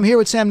Avenue. I'm here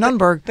with Sam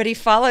Nunberg. But he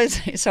follows.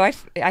 So I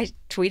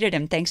tweeted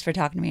him, "Thanks for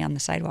talking to me on the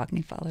sidewalk," and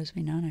he follows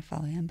me now, and I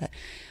follow him. But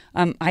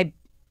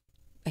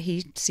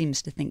he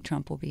seems to think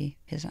Trump will be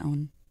his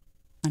own.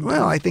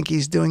 Well, I think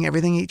he's doing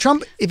everything.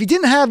 Trump, if he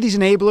didn't have these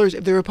enablers,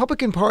 if the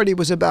Republican Party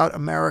was about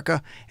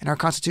America and our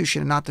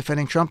Constitution and not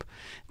defending Trump,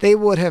 they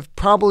would have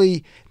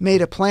probably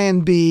made a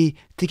plan B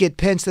to get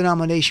Pence the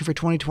nomination for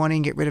 2020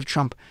 and get rid of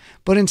Trump.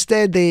 But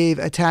instead, they've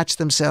attached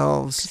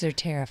themselves. Because they're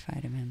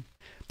terrified of him.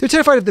 They're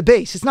terrified of the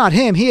base. It's not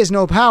him. He has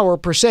no power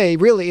per se,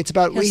 really. It's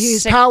about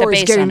his power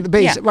is getting to the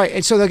base. Yeah. Right,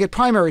 and so they'll get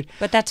primaried.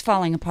 But that's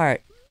falling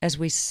apart, as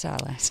we saw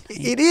last night.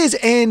 It is,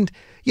 and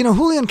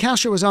Julian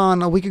Castro was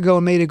on a week ago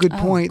and made a good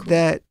point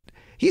that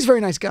he's a very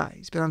nice guy.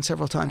 He's been on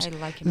several times. I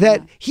like him that a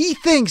lot. He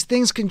thinks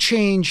things can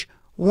change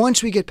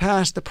once we get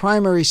past the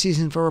primary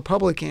season for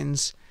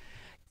Republicans,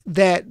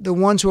 that the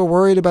ones who are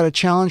worried about a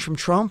challenge from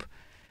Trump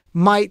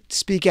might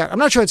speak out. I'm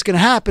not sure it's going to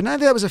happen. I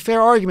think that was a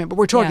fair argument, but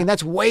we're talking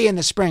that's way in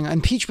the spring.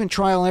 Impeachment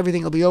trial and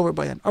everything will be over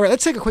by then. All right,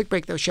 let's take a quick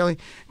break, though, Shelley.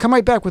 Come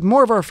right back with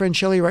more of our friend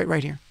Shelley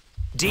right here.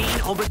 Dean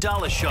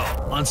Obidala Show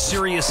on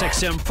Sirius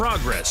XM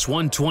Progress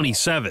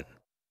 127.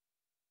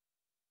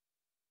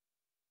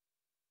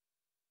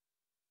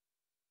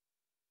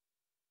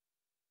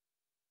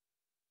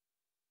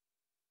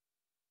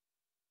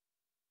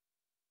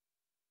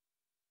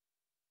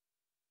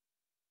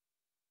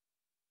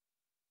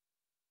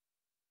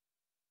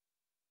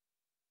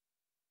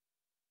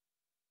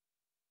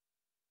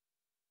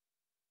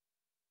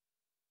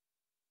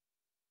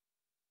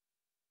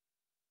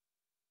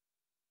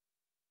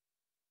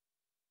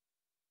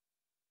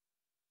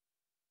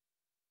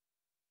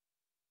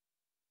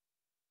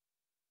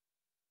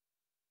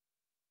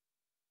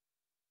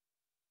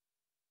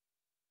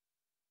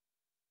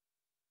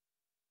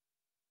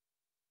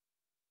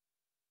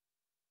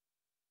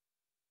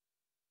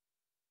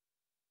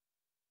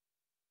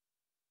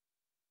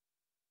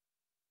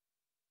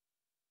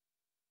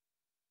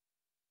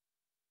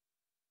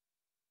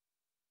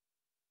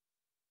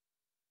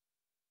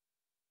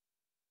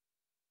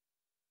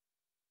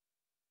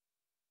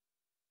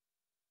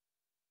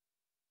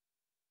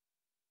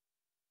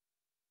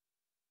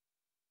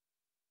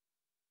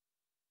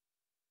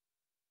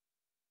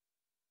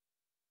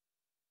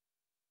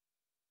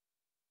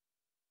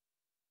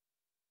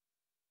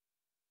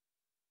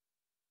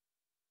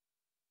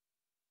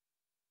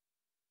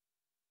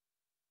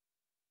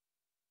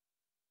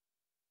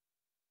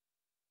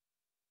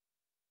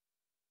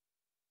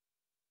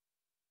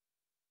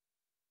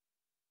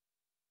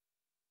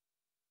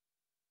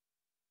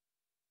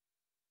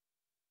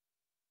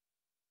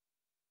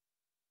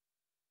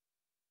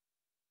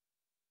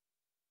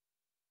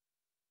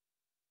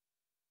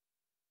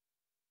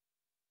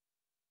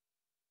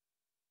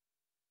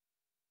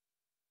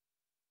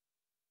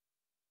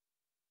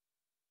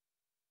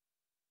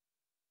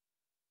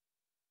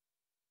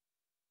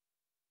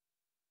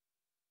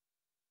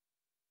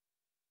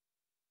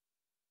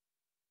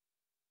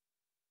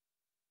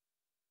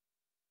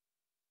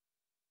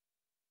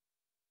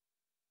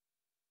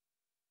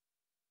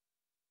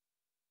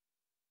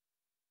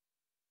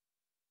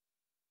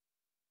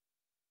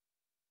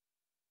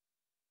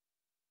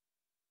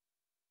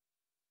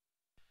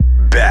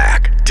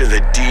 to the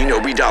Dean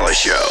Obeidallah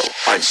Show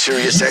on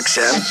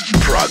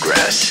SiriusXM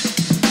Progress.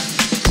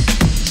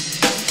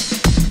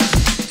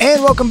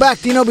 And welcome back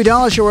to the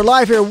Obeidallah Show. We're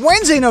live here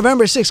Wednesday,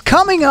 November 6th.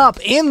 Coming up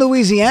in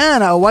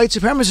Louisiana, a white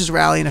supremacist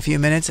rally in a few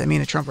minutes. I mean,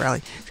 a Trump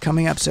rally is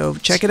coming up. So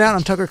check it out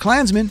on Tucker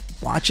Klansman.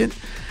 Watch it.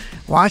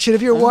 Watch it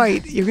if you're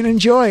white. You're going to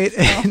enjoy it.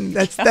 And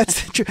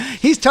that's true.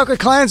 He's Tucker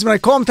Klansman. I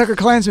call him Tucker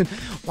Klansman.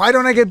 Why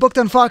don't I get booked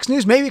on Fox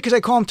News? Maybe because I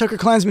call him Tucker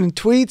Klansman in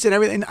tweets and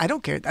everything. I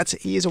don't care.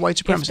 He is a white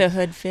supremacist. If the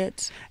hood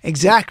fits.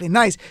 Exactly.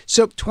 Nice.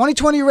 So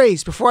 2020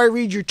 race, before I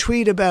read your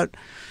tweet about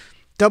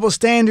double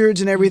standards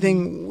and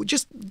everything,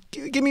 just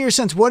give me your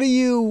sense. What are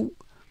you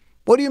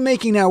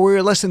making now?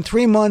 We're less than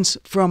 3 months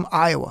from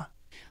Iowa.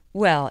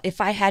 Well, if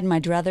I had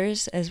my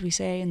druthers, as we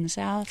say in the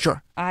South,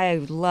 sure, I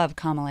love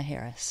Kamala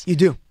Harris. You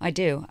do? I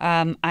do.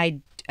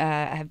 I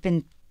have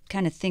been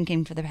kind of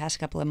thinking for the past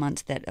couple of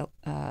months that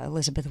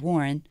Elizabeth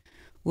Warren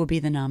will be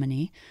the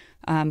nominee.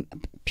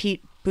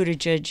 Pete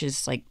Buttigieg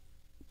is like,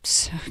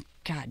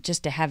 God,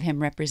 just to have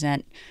him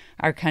represent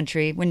our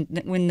country. When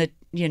the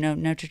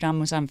Notre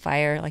Dame was on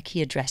fire, like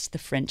he addressed the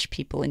French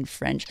people in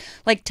French.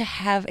 Like to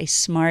have a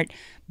smart,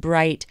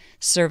 bright,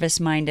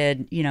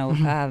 service-minded,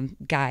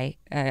 guy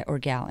or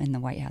gal in the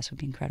White House would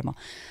be incredible.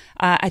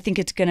 I think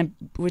it's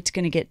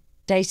gonna get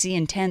dicey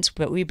and tense,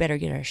 but we better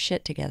get our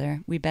shit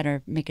together. We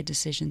better make a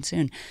decision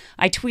soon.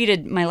 I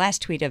tweeted, my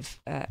last tweet of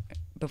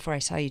before I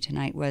saw you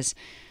tonight was,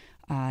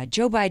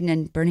 Joe Biden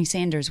and Bernie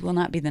Sanders will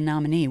not be the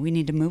nominee. We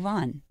need to move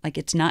on. Like,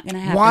 it's not going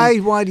to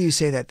happen. Why do you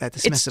say that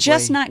dismissively? It's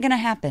just not going to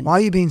happen. Why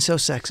are you being so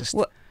sexist?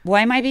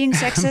 Why am I being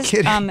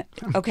sexist? I'm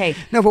kidding. Okay.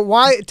 No, but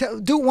why?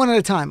 Do it one at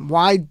a time.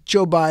 Why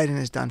Joe Biden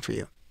is done for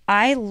you?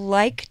 I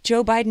like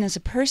Joe Biden as a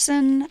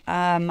person.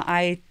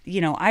 I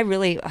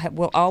really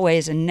will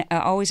always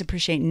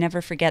appreciate, never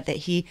forget that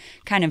he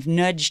kind of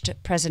nudged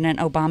President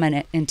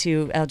Obama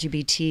into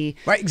LGBT,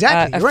 right?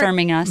 Exactly,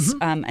 affirming right. us,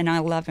 Mm-hmm. and I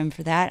love him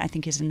for that. I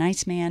think he's a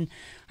nice man.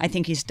 I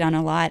think he's done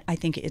a lot. I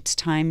think it's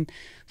time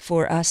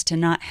for us to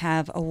not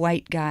have a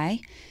white guy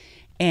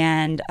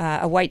and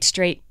a white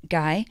straight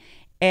guy.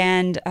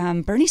 And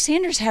Bernie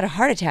Sanders had a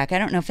heart attack. I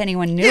don't know if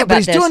anyone knew about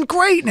this. Yeah, but he's doing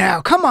great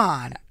now. Come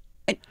on.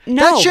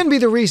 No. That shouldn't be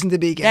the reason to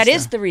be against That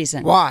is the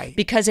reason. Why?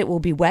 Because it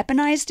will be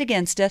weaponized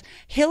against us.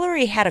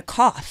 Hillary had a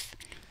cough,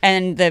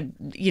 and the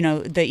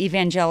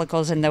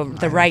evangelicals and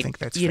the right. I think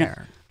that's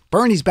fair.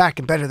 Bernie's back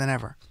and better than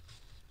ever.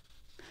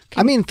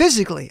 I mean,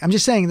 physically. I'm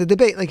just saying the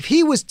debate. Like if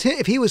he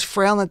was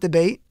frail in that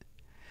debate,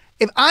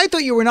 if I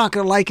thought you were not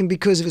going to like him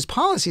because of his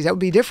policies, that would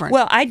be different.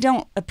 Well, I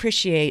don't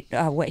appreciate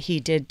what he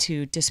did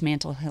to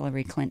dismantle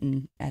Hillary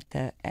Clinton at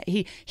the.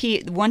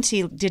 He once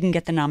he didn't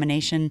get the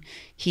nomination,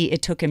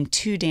 it took him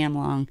too damn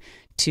long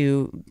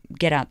to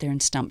get out there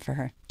and stump for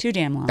her. Too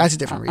damn long. That's a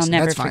different reason. I'll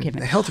never That's forgive fine. him.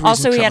 The health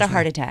Also, he had a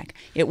heart attack.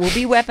 It will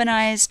be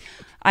weaponized.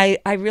 I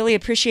really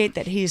appreciate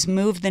that he's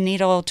moved the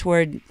needle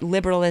toward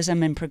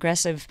liberalism and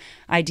progressive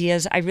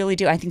ideas. I really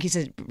do. I think he's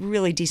a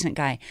really decent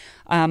guy.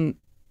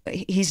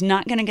 He's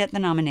not going to get the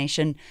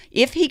nomination.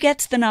 If he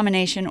gets the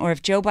nomination, or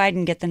if Joe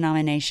Biden get the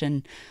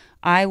nomination,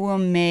 I'll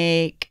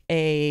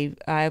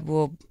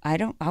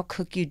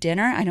cook you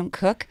dinner. I don't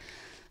cook.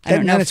 I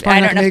don't know if that's a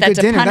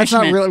punishment. That's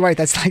not really right.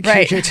 That's like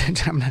right.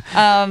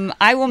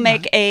 I will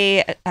make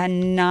a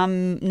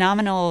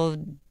nominal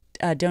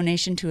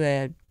donation to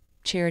a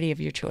charity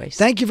of your choice.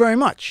 Thank you very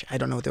much. I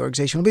don't know what the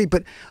organization will be,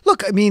 but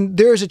look, I mean,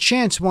 there's a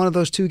chance one of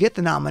those two get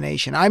the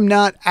nomination. I'm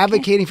not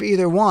advocating for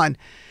either one.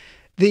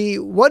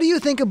 What do you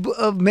think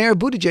of Mayor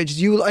Buttigieg?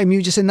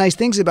 You just said nice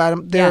things about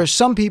him. There are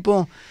some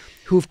people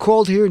who've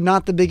called here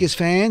not the biggest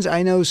fans.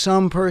 I know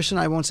some person,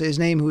 I won't say his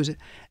name, who's an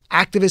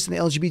activist in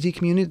the LGBT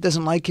community,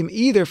 doesn't like him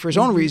either for his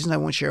own reasons. I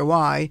won't share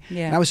why.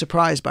 Yeah. And I was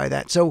surprised by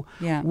that. So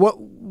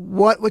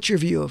what's your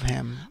view of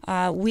him?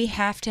 We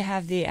have to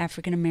have the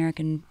African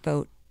American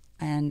vote.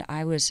 And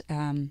I was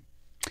a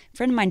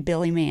friend of mine,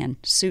 Billy Mann,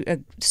 a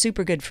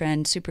super good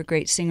friend, super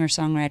great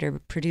singer-songwriter,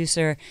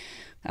 producer,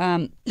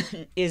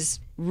 is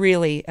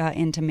really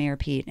into Mayor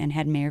Pete and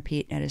had Mayor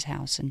Pete at his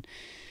house and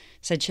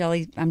said,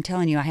 Shelley, I'm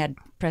telling you, I had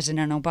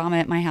President Obama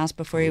at my house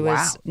before he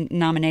was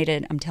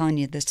nominated. I'm telling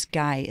you, this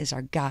guy is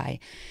our guy.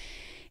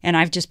 And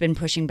I've just been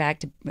pushing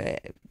back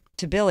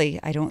to Billy.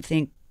 I don't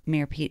think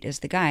Mayor Pete is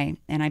the guy.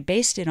 And I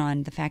based it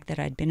on the fact that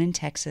I'd been in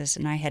Texas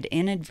and I had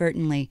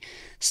inadvertently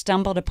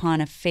stumbled upon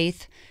a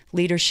faith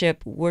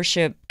leadership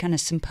worship kind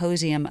of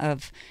symposium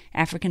of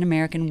African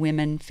American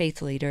women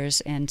faith leaders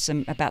and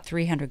about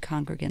 300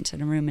 congregants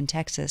in a room in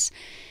Texas.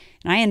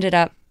 And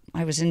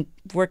I was in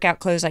workout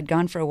clothes. I'd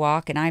gone for a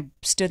walk and I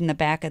stood in the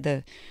back of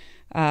the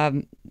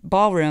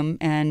ballroom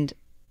and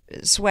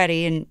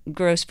sweaty and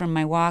gross from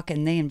my walk,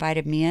 and they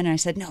invited me in. And I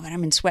said, no, but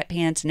I'm in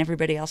sweatpants, and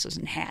everybody else was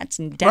in hats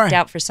and decked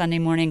out for Sunday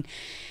morning.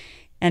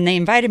 And they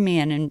invited me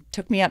in and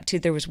took me up to,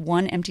 there was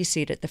one empty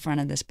seat at the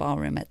front of this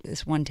ballroom at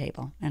this one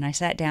table. And I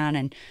sat down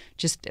and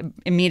just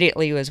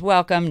immediately was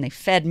welcomed. They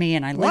fed me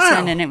and I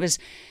listened. And it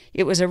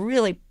was a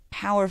really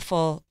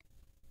powerful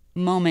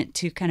moment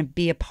to kind of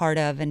be a part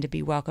of and to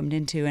be welcomed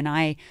into. And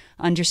I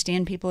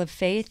understand people of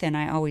faith, and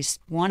I always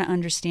want to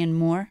understand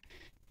more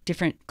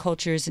different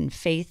cultures and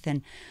faith.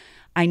 And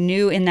I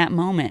knew in that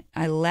moment.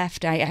 I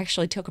left. I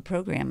actually took a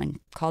program and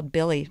called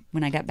Billy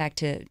when I got back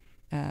to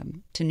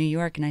New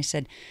York, and I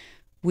said,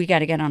 we got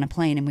to get on a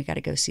plane and we got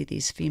to go see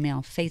these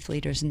female faith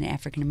leaders in the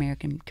African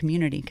American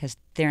community because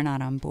they're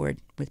not on board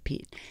with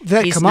Pete. Did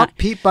that come up?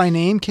 Pete by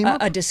name came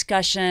up? A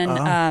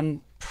discussion.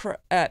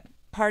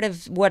 Part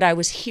of what I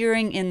was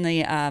hearing in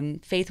the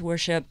faith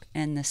worship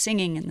and the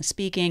singing and the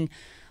speaking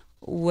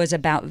was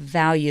about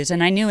values.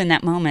 And I knew in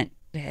that moment,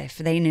 if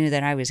they knew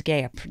that I was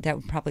gay, that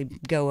would probably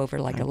go over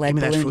like a lead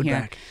balloon here.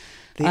 Back.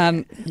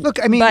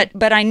 Look, I mean,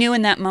 but I knew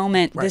in that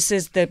moment, right.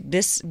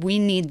 We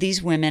need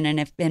these women,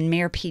 and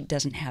Mayor Pete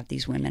doesn't have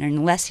these women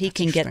unless he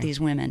can get these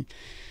women.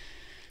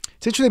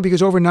 It's interesting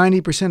because over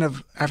 90%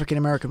 of African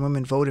American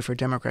women voted for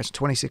Democrats in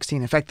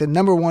 2016. In fact, the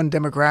number one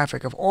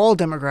demographic of all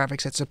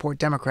demographics that support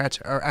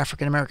Democrats are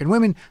African American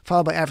women,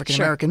 followed by African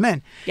American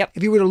men. Yep.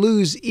 If you were to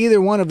lose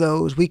either one of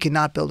those, we could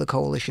not build a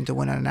coalition to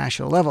win on a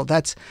national level.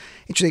 That's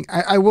interesting.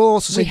 I will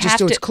also say, just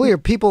so it's clear,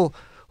 people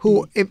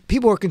who, if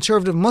people who are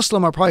conservative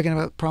Muslim are probably going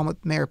to have a problem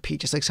with Mayor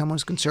Pete, just like someone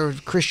who's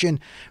conservative Christian,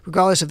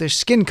 regardless of their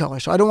skin color.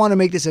 So I don't want to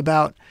make this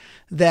about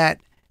that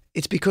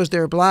it's because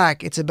they're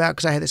black. It's about,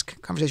 because I had this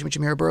conversation with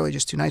Jamira Burley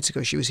just 2 nights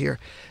ago. She was here.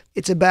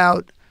 It's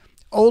about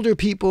older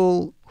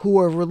people who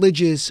are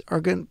religious are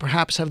going to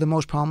perhaps have the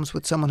most problems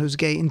with someone who's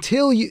gay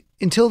until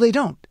they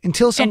don't,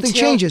 until something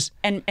changes.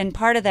 And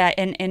part of that,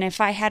 and if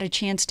I had a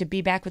chance to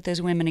be back with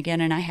those women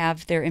again, and I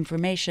have their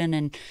information,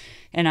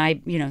 and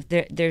I,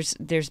 there's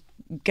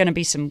going to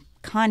be some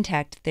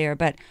contact there,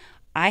 but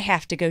I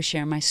have to go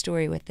share my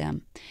story with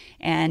them,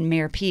 and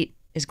Mayor Pete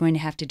is going to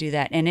have to do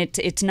that. And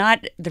it's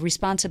not the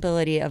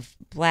responsibility of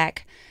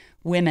black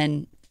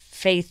women,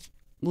 faith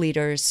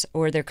leaders,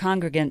 or their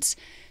congregants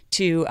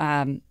to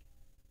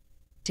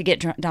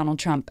get Donald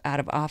Trump out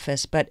of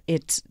office, but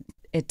it's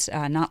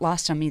not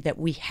lost on me that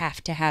we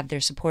have to have their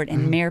support.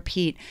 And Mayor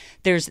Pete,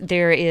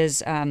 there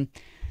is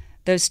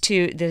those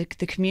two,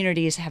 the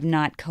communities have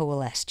not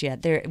coalesced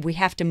yet. We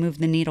have to move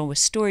the needle with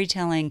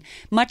storytelling,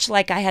 much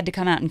like I had to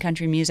come out in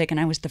country music and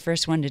I was the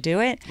first one to do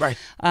it. Right.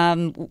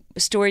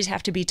 Stories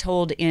have to be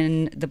told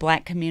in the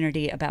black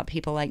community about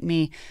people like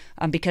me,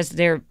 because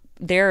they're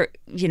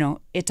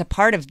it's a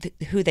part of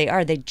who they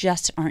are. They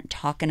just aren't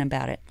talking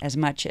about it as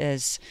much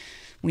as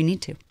we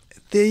need to.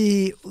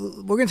 We're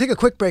going to take a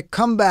quick break,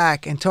 come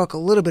back, and talk a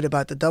little bit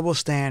about the double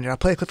standard. I'll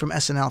play a clip from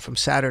SNL from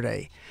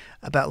Saturday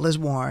about Liz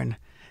Warren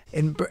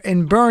and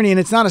Bernie,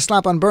 and it's not a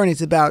slap on Bernie.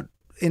 It's about,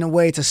 in a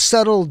way, it's a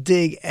subtle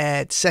dig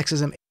at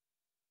sexism.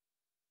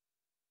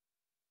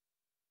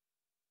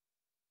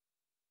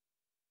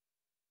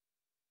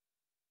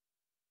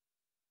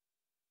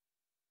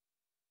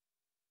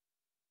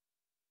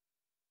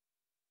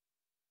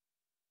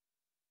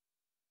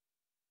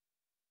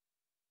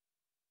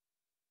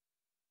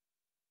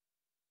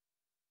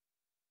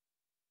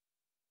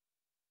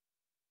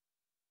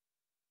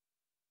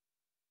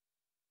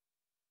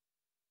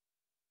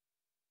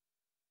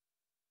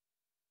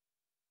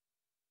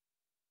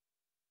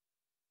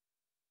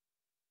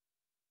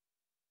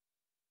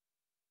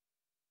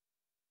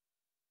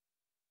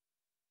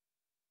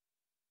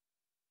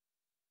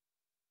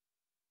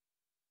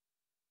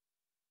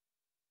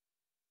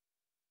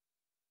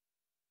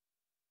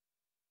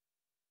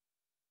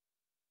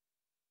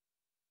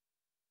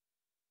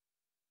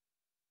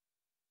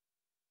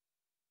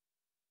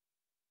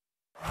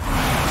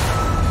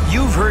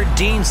 You've heard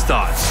Dean's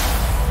thoughts.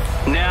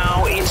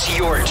 Now it's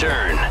your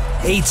turn.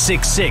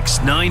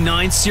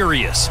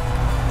 866-99-SIRIUS.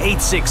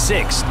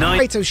 866-9.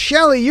 Right, so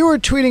Shelley, you were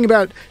tweeting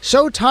about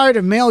so tired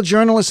of male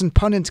journalists and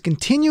pundits'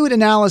 continued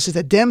analysis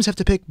that Dems have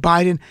to pick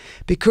Biden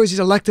because he's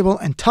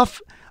electable and tough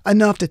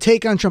enough to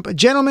take on Trump. A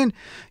gentleman,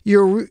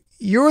 you're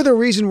the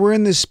reason we're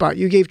in this spot.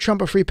 You gave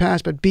Trump a free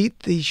pass, but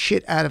beat the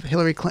shit out of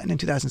Hillary Clinton in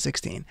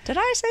 2016. Did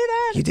I say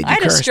that? You did. I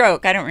had a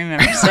stroke. I don't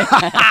remember saying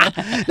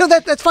that. No,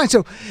 that's fine.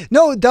 So,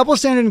 no double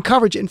standard in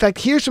coverage. In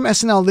fact, here's from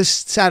SNL this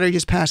Saturday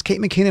just passed,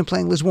 Kate McKinnon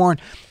playing Liz Warren.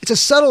 It's a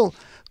subtle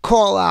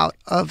call out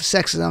of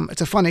sexism.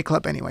 It's a funny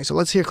clip anyway. So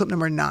let's hear clip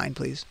number 9,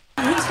 please.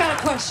 Who's got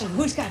a question?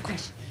 Who's got a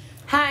question?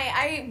 Hi,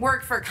 I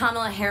work for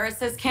Kamala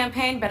Harris's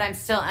campaign, but I'm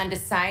still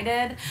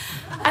undecided.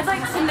 I'd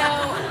like to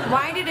know,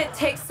 why did it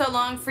take so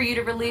long for you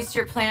to release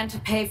your plan to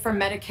pay for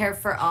Medicare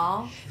for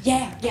all?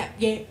 Yeah.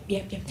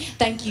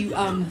 Thank you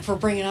for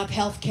bringing up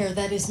healthcare.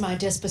 That is my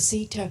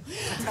despacito.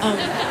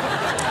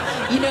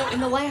 In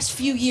the last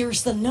few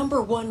years, the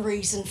number one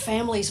reason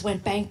families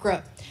went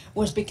bankrupt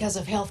was because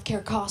of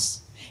healthcare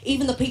costs.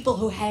 Even the people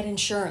who had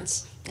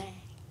insurance.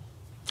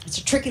 It's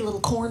a tricky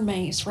little corn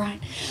maze, right?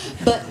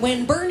 But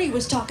when Bernie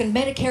was talking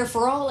Medicare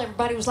for all,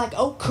 everybody was like,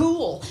 oh,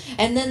 cool.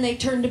 And then they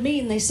turned to me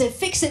and they said,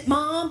 fix it,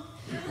 Mom.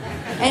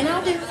 And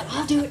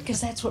I'll do it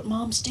because that's what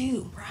moms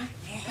do, right?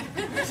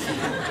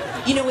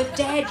 With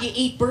Dad, you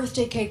eat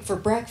birthday cake for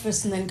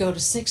breakfast and then go to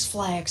Six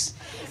Flags.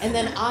 And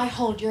then I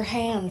hold your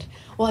hand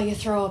while you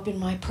throw up in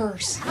my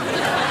purse.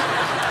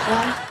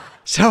 Right?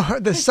 So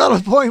the subtle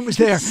point was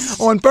there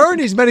on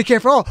Bernie's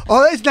Medicare for All.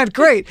 Oh, that's not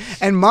great.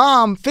 And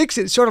Mom fixed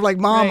it. Sort of like,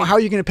 Mom, how are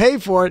you going to pay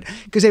for it?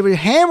 Because they were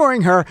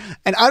hammering her.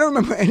 And I don't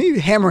remember any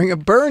hammering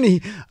of Bernie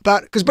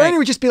about, because Bernie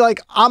would just be like,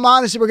 I'm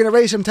honest, we're going to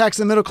raise some tax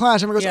in the middle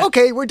class. And everyone goes,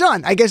 okay, we're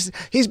done. I guess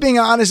he's being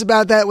honest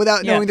about that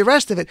without knowing the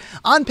rest of it.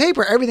 On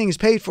paper, everything is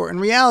paid for. In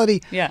reality,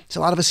 it's a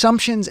lot of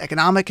assumptions,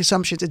 economic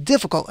assumptions. It's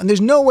difficult. And there's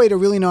no way to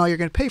really know how you're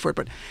going to pay for it.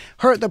 But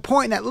the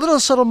point in that little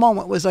subtle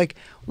moment was like,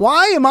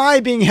 why am I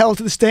being held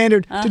to the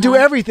standard to do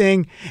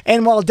everything?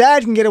 And while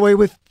Dad can get away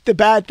with the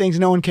bad things,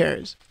 no one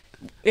cares.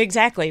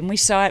 Exactly. And we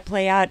saw it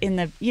play out in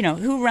the,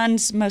 who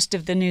runs most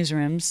of the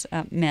newsrooms,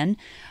 men,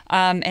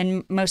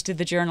 and most of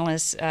the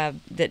journalists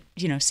that,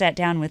 sat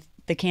down with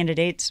the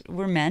candidates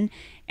were men.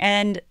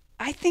 And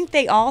I think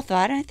they all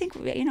thought, and I think,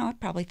 I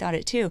probably thought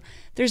it too,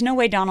 there's no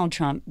way Donald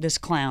Trump, this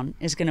clown,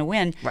 is going to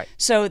win. Right.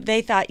 So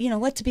they thought,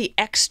 let's be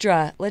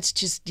extra. Let's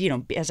just,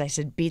 as I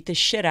said, beat the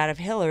shit out of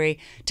Hillary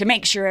to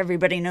make sure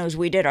everybody knows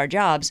we did our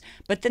jobs.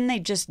 But then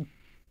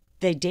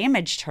they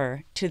damaged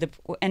her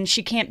and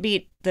she can't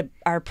beat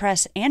our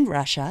press and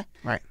Russia.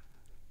 Right.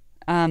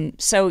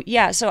 So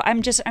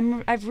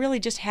I've really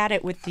just had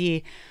it with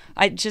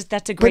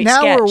that's a great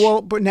sketch.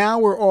 But now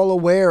we're all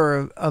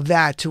aware of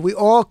that too. We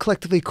all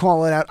collectively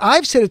call it out.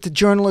 I've said it to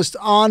journalists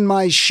on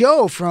my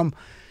show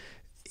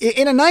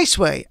in a nice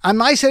way.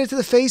 I said it to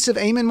the face of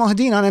Ayman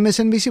Mohyeldin on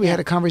MSNBC. We had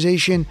a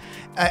conversation.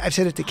 I've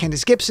said it to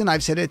Candace Gibson.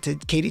 I've said it to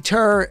Katie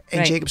Tur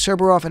and Jacob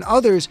Serberoff and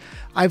others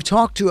I've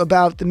talked to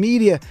about the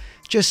media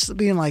just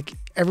being like,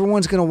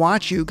 everyone's going to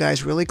watch you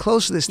guys really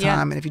close this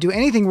time. And if you do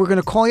anything, we're going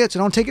to call you out. So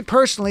don't take it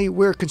personally.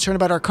 We're concerned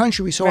about our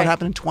country. We saw what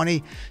happened in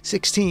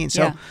 2016.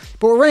 So,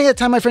 but we're running out of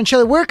time, my friend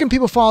Shelley. Where can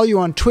people follow you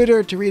on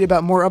Twitter to read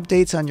about more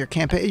updates on your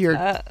campaign,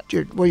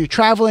 where you're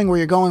traveling, where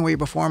you're going, where you're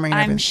performing?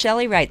 I'm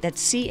Shelley Wright.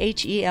 That's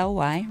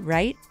Chely,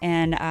 Wright.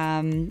 And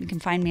you can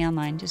find me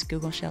online. Just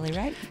Google Shelley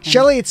Wright.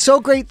 Shelley, it's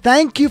so great.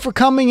 Thank you for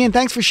coming in.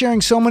 Thanks for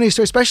sharing so many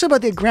stories, especially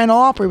about the Grand Ole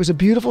Opry. It was a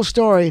beautiful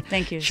story.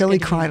 Thank you. Shelley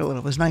cried a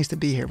little. It was nice to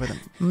be here with him.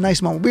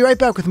 Nice moment. We'll be right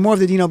back with more of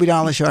the Dean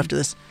Obeidallah Show after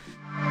this.